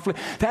and conflict.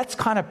 That's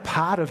kind of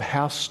part of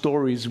how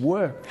stories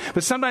work.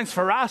 But sometimes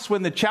for us,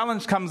 when the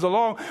challenge comes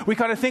along, we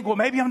kind of think, well,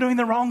 maybe I'm doing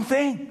the wrong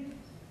thing.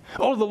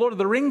 All the Lord of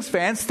the Rings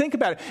fans, think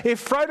about it.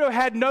 If Frodo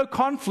had no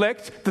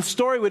conflict, the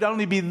story would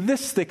only be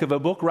this thick of a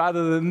book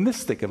rather than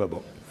this thick of a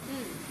book.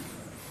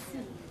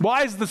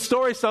 Why is the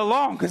story so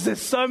long? Because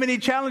there's so many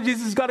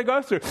challenges he's got to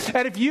go through.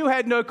 And if you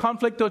had no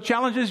conflict or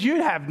challenges, you'd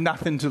have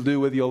nothing to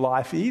do with your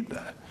life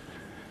either.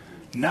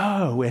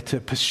 No, we're to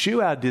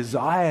pursue our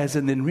desires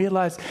and then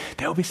realize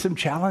there'll be some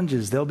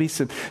challenges. There'll be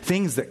some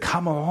things that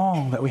come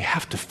along that we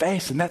have to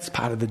face, and that's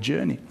part of the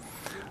journey.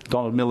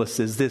 Donald Miller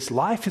says this: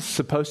 life is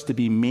supposed to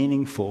be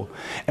meaningful,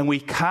 and we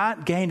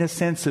can't gain a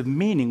sense of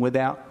meaning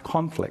without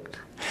conflict.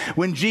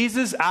 When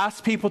Jesus asks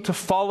people to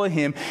follow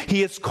him,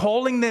 he is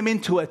calling them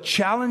into a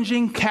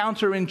challenging,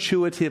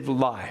 counterintuitive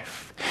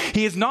life.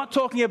 He is not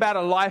talking about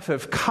a life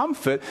of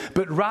comfort,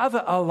 but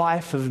rather a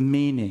life of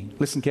meaning.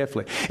 Listen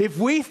carefully. If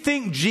we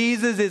think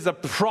Jesus is a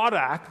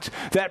product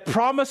that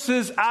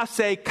promises us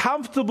a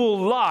comfortable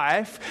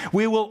life,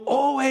 we will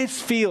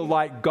always feel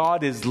like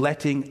God is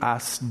letting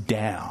us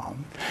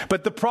down.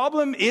 But the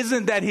problem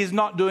isn't that he's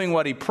not doing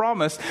what he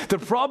promised. The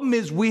problem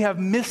is we have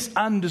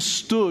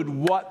misunderstood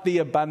what the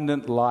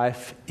abundant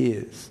life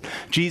is.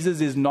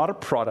 Jesus is not a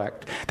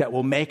product that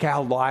will make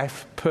our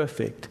life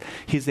perfect.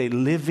 He's a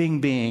living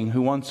being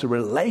who wants a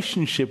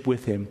relationship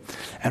with him,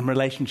 and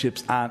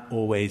relationships aren't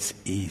always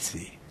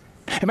easy.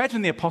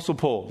 Imagine the Apostle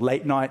Paul,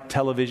 late night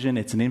television,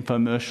 it's an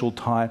infomercial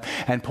time,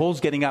 and Paul's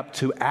getting up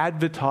to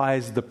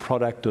advertise the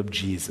product of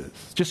Jesus.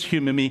 Just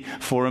humor me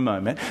for a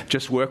moment.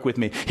 Just work with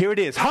me. Here it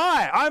is.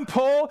 Hi, I'm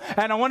Paul,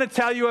 and I want to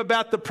tell you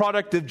about the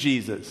product of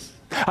Jesus.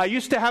 I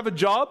used to have a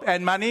job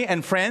and money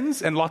and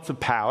friends and lots of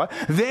power.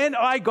 Then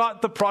I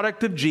got the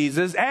product of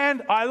Jesus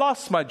and I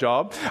lost my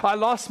job. I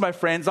lost my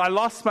friends. I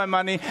lost my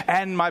money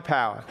and my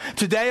power.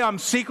 Today I'm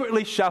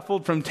secretly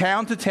shuffled from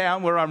town to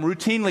town where I'm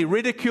routinely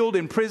ridiculed,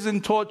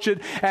 imprisoned, tortured,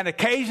 and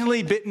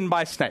occasionally bitten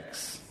by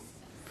snakes.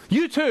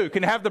 You too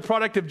can have the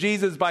product of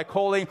Jesus by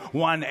calling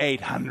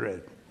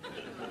 1-800.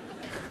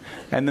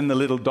 And then the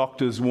little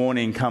doctor's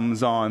warning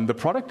comes on. The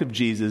product of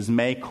Jesus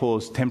may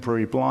cause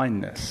temporary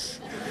blindness.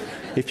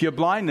 If your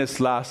blindness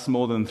lasts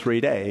more than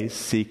 3 days,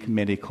 seek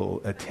medical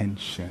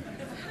attention.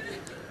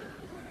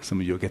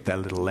 Some of you will get that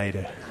a little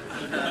later.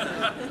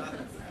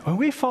 When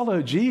we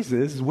follow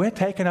Jesus, we're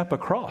taking up a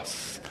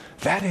cross.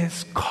 That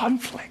is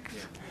conflict.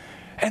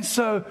 And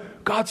so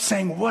God's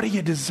saying, what do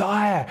you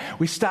desire?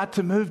 We start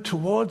to move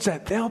towards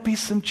that. There'll be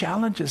some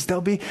challenges. There'll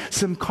be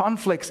some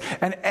conflicts.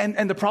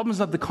 And the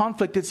problems of the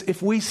conflict is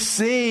if we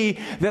see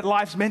that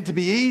life's meant to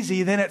be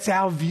easy, then it's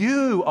our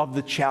view of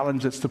the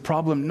challenge that's the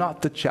problem,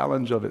 not the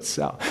challenge of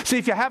itself. See,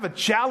 if you have a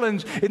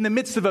challenge in the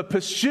midst of a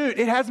pursuit,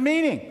 it has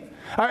meaning.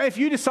 If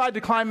you decide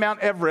to climb Mount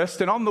Everest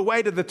and on the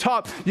way to the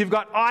top, you've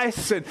got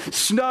ice and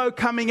snow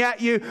coming at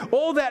you,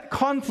 all that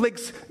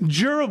conflict's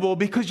durable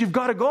because you've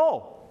got a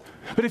goal.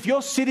 But if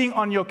you're sitting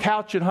on your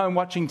couch at home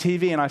watching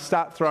TV and I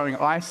start throwing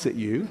ice at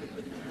you,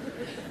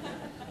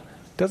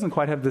 it doesn't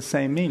quite have the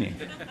same meaning.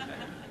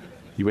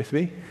 You with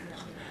me?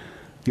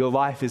 Your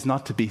life is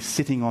not to be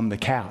sitting on the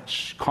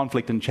couch.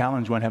 Conflict and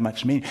challenge won't have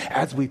much meaning.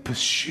 As we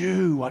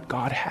pursue what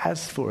God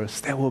has for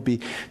us, there will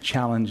be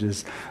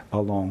challenges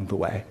along the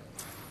way.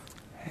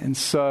 And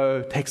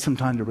so take some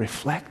time to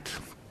reflect.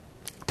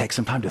 Take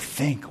some time to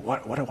think,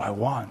 what do I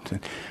want?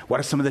 And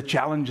what are some of the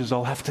challenges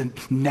I'll have to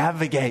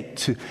navigate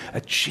to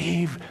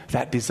achieve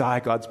that desire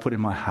God's put in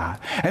my heart?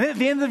 And then at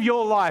the end of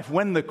your life,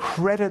 when the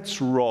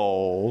credits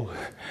roll,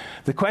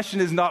 the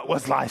question is not,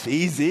 was life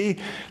easy?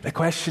 The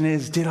question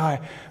is, did I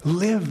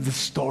live the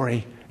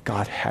story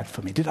God had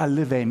for me? Did I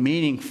live a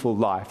meaningful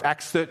life?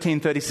 Acts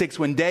 13:36,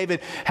 when David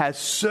has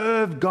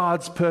served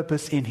God's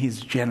purpose in his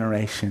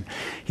generation,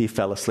 he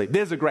fell asleep.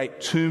 There's a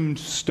great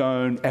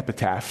tombstone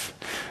epitaph.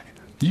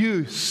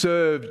 You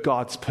served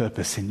God's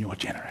purpose in your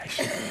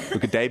generation.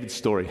 Look at David's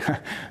story.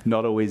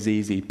 Not always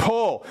easy.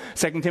 Paul,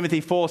 2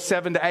 Timothy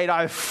 4:7-8,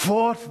 I have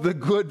fought the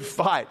good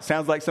fight.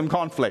 Sounds like some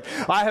conflict.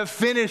 I have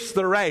finished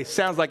the race.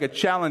 Sounds like a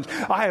challenge.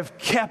 I have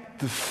kept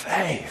the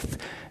faith.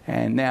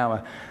 And now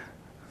a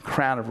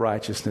crown of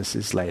righteousness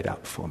is laid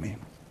up for me.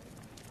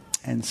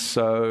 And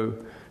so,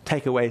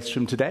 takeaways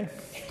from today.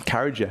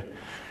 Encourage you.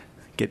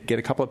 Get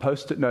a couple of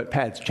post-it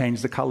notepads.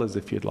 Change the colors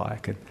if you'd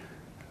like. And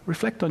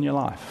reflect on your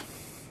life.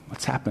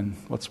 What's happened?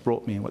 What's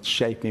brought me? What's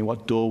shaped me?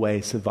 What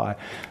doorways have I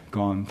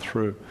gone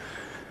through?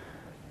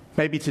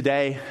 Maybe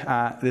today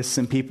there's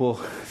some people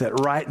that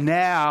right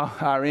now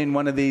are in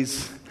one of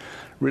these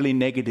really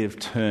negative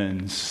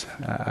turns,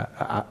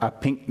 a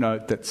pink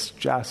note that's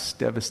just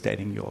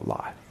devastating your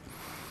life.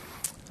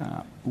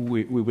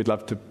 We would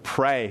love to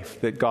pray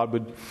that God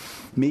would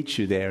meet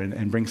you there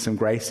and bring some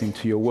grace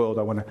into your world.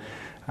 I want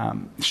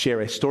to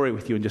share a story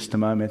with you in just a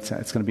moment.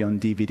 It's going to be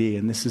on DVD,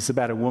 and this is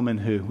about a woman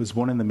who was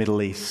born in the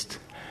Middle East.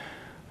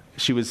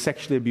 She was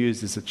sexually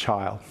abused as a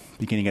child,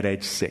 beginning at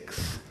age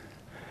 6.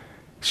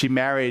 She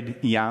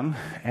married young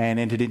and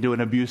entered into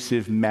an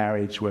abusive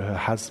marriage where her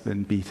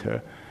husband beat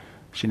her.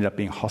 She ended up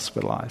being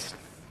hospitalized.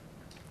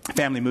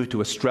 Family moved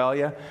to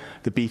Australia.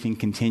 The beating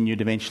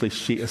continued. Eventually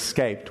she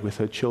escaped with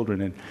her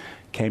children and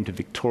came to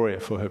Victoria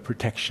for her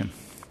protection.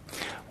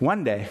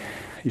 One day,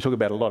 you talk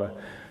about a lot of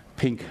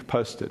pink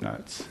post-it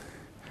notes.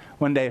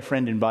 One day a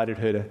friend invited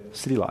her to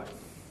City Life.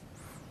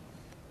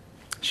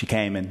 She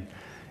came, and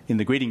in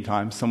the greeting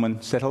time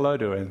someone said hello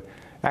to her and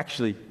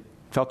actually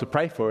felt to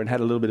pray for her and had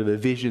a little bit of a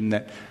vision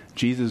that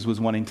Jesus was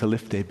wanting to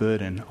lift a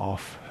burden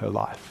off her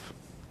life.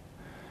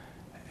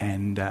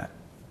 And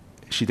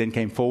she then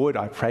came forward.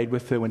 I prayed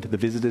with her, went to the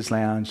visitors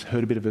lounge,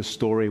 heard a bit of her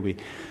story. We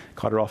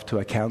got her off to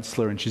a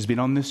counselor, and she's been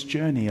on this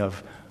journey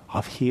of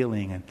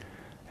healing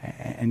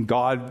and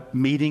God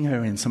meeting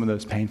her in some of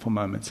those painful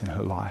moments in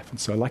her life. And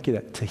so I'd like you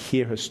to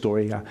hear her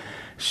story.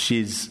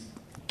 She's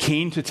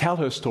keen to tell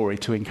her story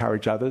to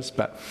encourage others,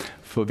 but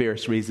for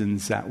various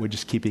reasons, we're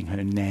just keeping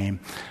her name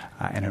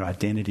and her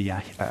identity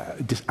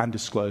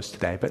undisclosed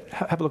today. But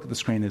have a look at the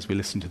screen as we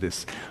listen to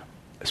this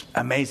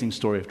amazing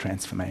story of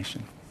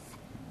transformation.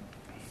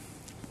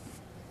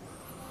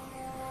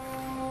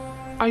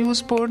 I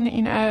was born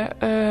in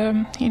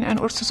an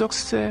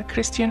Orthodox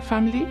Christian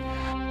family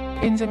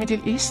in the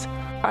Middle East.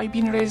 I've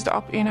been raised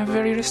up in a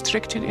very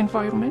restricted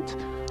environment.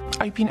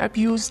 I've been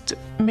abused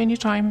many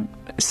times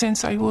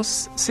since I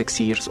was 6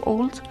 years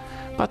old,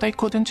 but I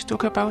couldn't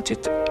talk about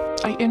it.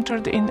 I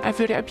entered in a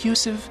very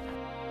abusive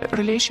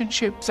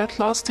relationship that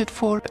lasted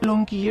for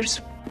long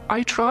years.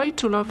 I tried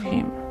to love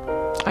him.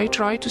 I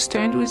tried to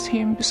stand with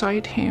him,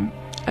 beside him,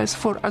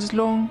 for as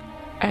long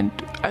and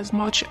as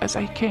much as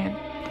I can.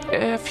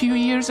 A few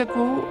years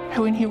ago,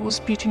 when he was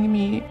beating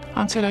me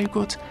until I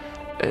got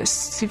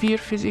severe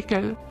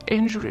physical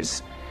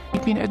injuries,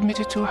 I've been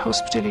admitted to a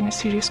hospital in a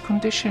serious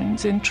condition,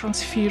 then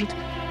transferred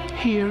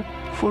here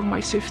for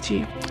my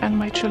safety and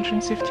my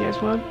children's safety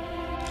as well.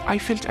 I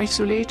felt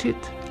isolated,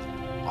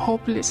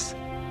 hopeless,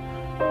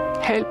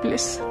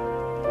 helpless,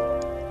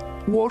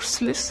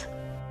 worthless.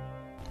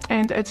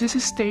 And at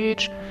this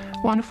stage,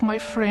 one of my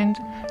friends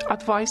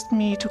advised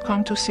me to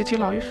come to City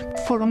Life.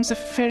 From the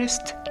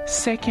first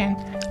second,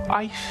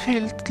 I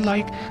felt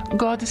like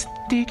God is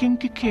taking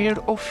care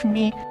of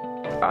me.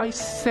 I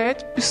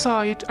sat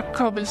beside a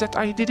couple that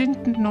I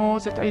didn't know,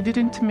 that I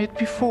didn't meet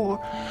before,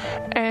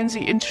 and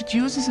they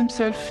introduced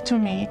themselves to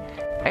me,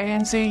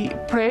 and they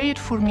prayed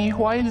for me.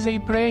 While they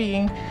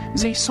praying,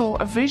 they saw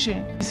a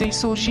vision. They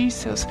saw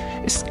Jesus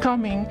is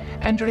coming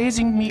and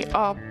raising me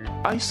up.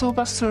 I saw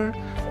Pastor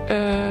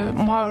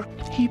Mark.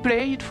 He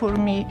prayed for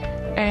me,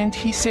 and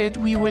he said,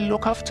 "We will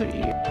look after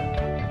you."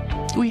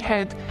 We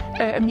had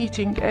a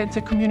meeting at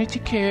the community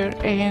care,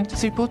 and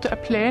they put a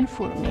plan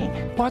for me.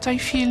 What I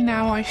feel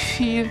now, I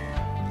feel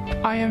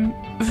I am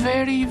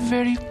very,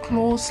 very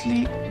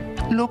closely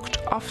looked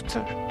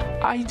after.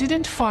 I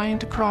didn't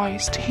find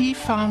Christ. He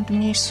found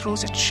me through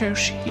the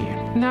church here.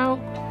 Now,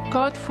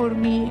 God for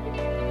me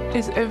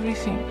is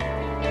everything.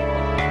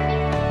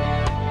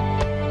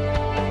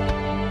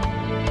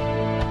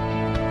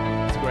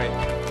 It's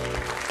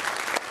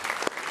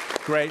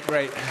great.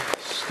 Great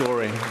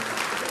story.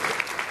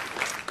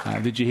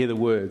 Did you hear the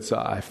words?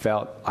 I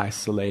felt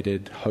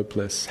isolated,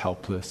 hopeless,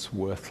 helpless,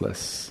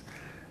 worthless.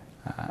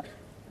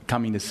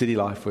 Coming to City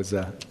Life was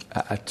a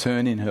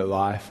turn in her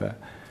life.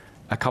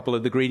 A couple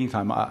of the greeting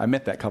time, I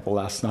met that couple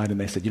last night, and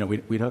they said,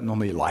 we don't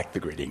normally like the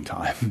greeting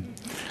time.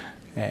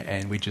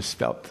 And we just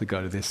felt to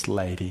go to this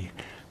lady,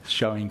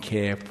 showing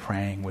care,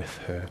 praying with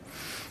her,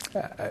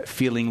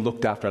 feeling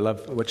looked after. I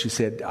love what she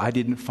said. I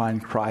didn't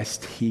find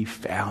Christ, he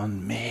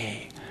found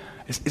me.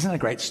 Isn't it a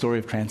great story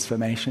of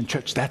transformation?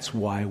 Church, that's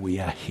why we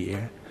are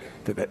here.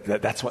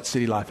 That's what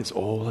City Life is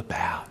all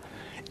about.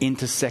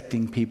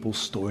 Intersecting people's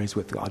stories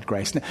with God's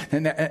grace. Now,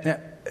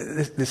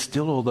 there's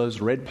still all those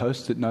red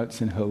post-it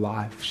notes in her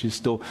life. She's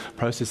still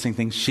processing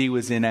things. She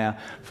was in our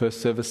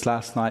first service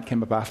last night,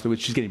 came up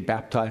afterwards. She's getting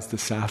baptized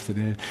this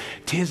afternoon.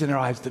 Tears in her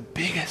eyes, the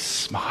biggest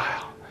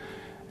smile.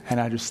 And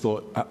I just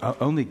thought,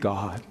 only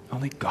God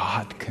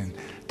can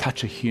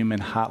touch a human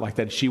heart like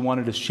that. She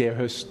wanted to share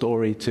her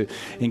story to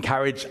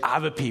encourage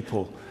other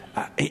people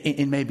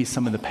in maybe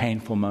some of the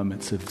painful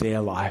moments of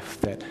their life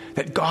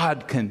that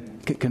God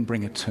can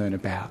bring a turn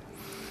about.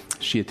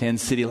 She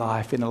attends City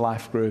Life in a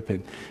life group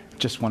and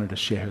just wanted to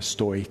share her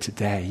story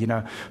today.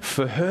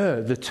 For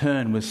her, the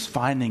turn was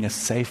finding a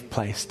safe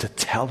place to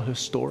tell her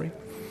story,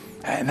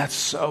 And that's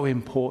so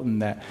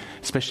important, that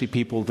especially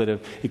people that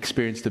have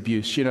experienced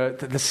abuse. You know,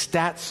 the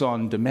stats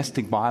on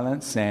domestic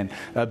violence and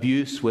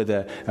abuse,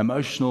 whether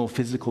emotional,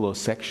 physical or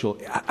sexual,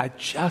 are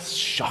just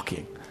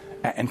shocking.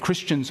 And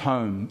Christian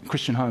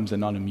homes are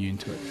not immune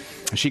to it.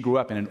 She grew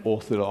up in an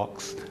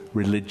Orthodox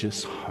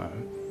religious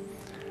home.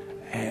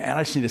 And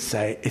I just need to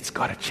say, it's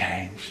got to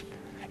change.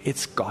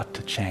 It's got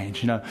to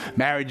change. You know,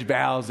 marriage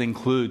vows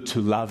include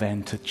to love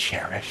and to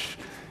cherish.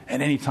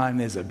 And anytime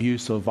there's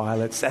abuse or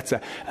violence, that's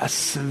a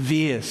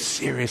severe,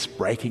 serious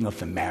breaking of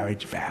the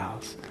marriage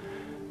vows.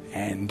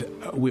 And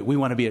we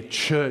want to be a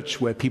church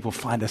where people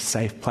find a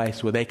safe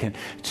place where they can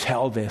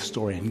tell their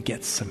story and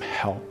get some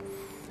help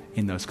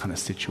in those kind of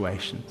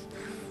situations.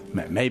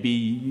 Maybe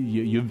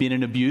you've been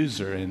an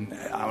abuser, and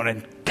I want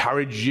to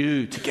encourage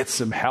you to get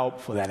some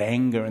help for that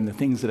anger and the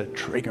things that are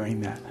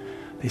triggering that.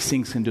 These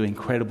things can do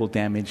incredible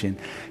damage in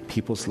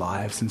people's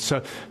lives. And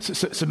so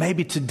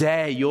maybe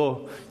today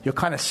you're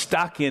kind of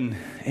stuck in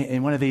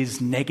one of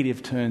these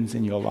negative turns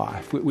in your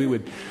life. We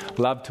would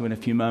love to, in a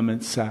few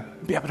moments,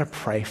 be able to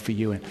pray for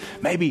you and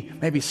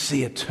maybe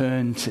see a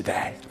turn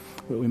today.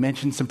 We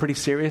mentioned some pretty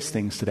serious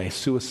things today,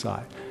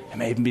 suicide. There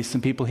may even be some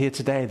people here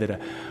today that are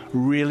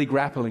really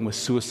grappling with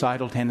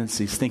suicidal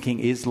tendencies, thinking,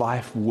 is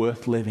life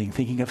worth living?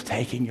 Thinking of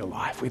taking your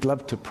life. We'd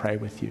love to pray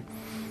with you.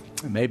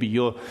 Maybe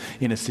you're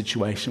in a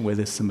situation where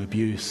there's some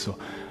abuse, or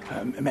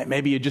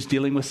maybe you're just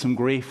dealing with some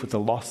grief with the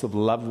loss of a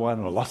loved one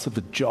or loss of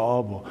a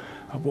job, or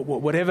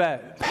whatever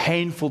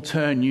painful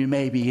turn you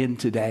may be in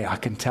today. I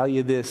can tell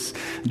you this: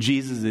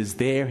 Jesus is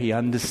there, he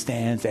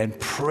understands, and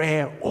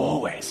prayer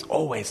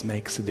always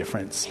makes a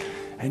difference.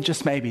 And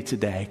just maybe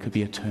today could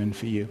be a turn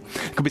for you.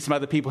 There could be some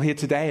other people here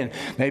today, and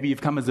maybe you've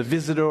come as a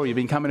visitor, or you've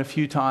been coming a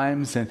few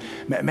times, and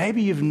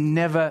maybe you've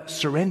never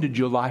surrendered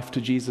your life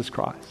to Jesus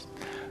Christ.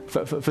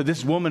 For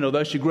this woman,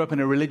 although she grew up in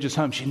a religious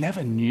home, she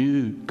never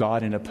knew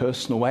God in a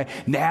personal way.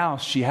 Now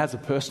she has a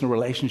personal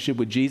relationship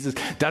with Jesus.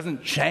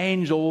 Doesn't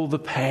change all the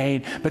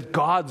pain, but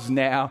God's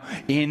now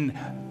in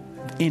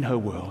her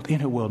world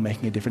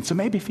making a difference. So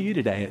maybe for you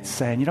today, it's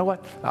saying, you know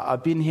what,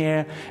 I've been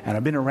here and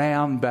I've been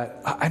around, but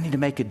I need to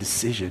make a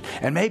decision.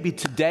 And maybe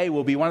today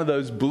will be one of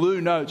those blue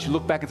notes. You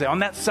look back and say, on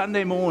that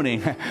Sunday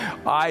morning,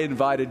 I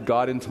invited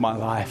God into my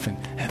life, and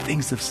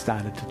things have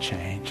started to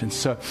change. And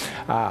so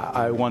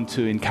I want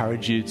to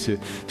encourage you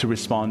to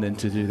respond and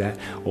to do that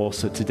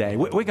also today.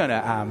 We're going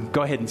to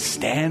go ahead and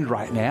stand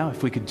right now.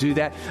 If we could do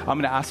that, I'm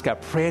going to ask our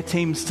prayer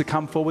teams to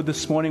come forward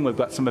this morning. We've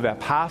got some of our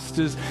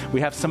pastors.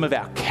 We have some of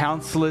our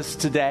counselors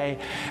today,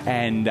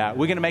 and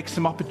we're going to make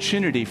some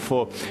opportunity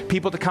for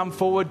people to come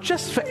forward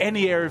just for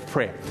any area of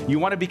prayer. You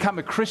want to become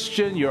a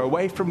Christian, you're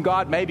away from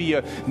God, maybe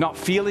you're not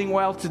feeling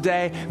well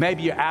today,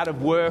 maybe you're out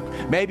of work,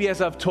 maybe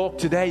as I've talked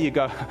today you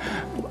go,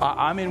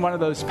 I'm in one of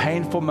those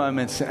painful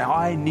moments and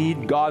I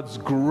need God's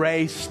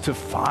grace to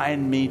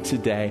find me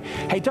today.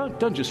 Hey,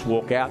 don't just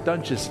walk out,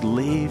 don't just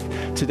leave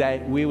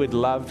today. We would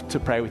love to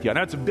pray with you. I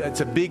know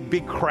it's a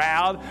big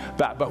crowd,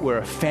 but we're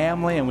a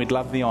family, and we'd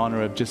love the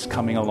honor of just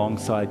coming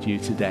alongside you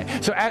today.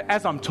 So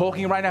as I'm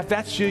talking right now, if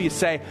that's you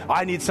say,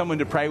 I need someone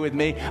to pray with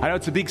me. I know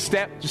it's a big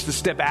step, just to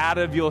step out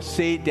of your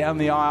seat down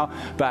the aisle,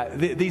 but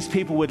these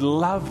people would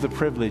love the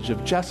privilege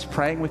of just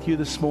praying with you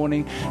this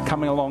morning,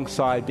 coming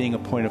alongside, being a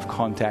point of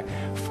contact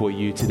for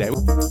you today.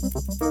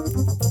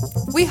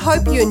 We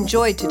hope you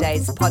enjoyed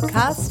today's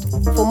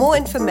podcast. For more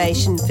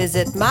information,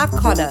 visit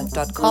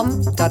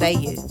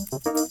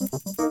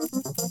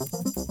markconnor.com.au.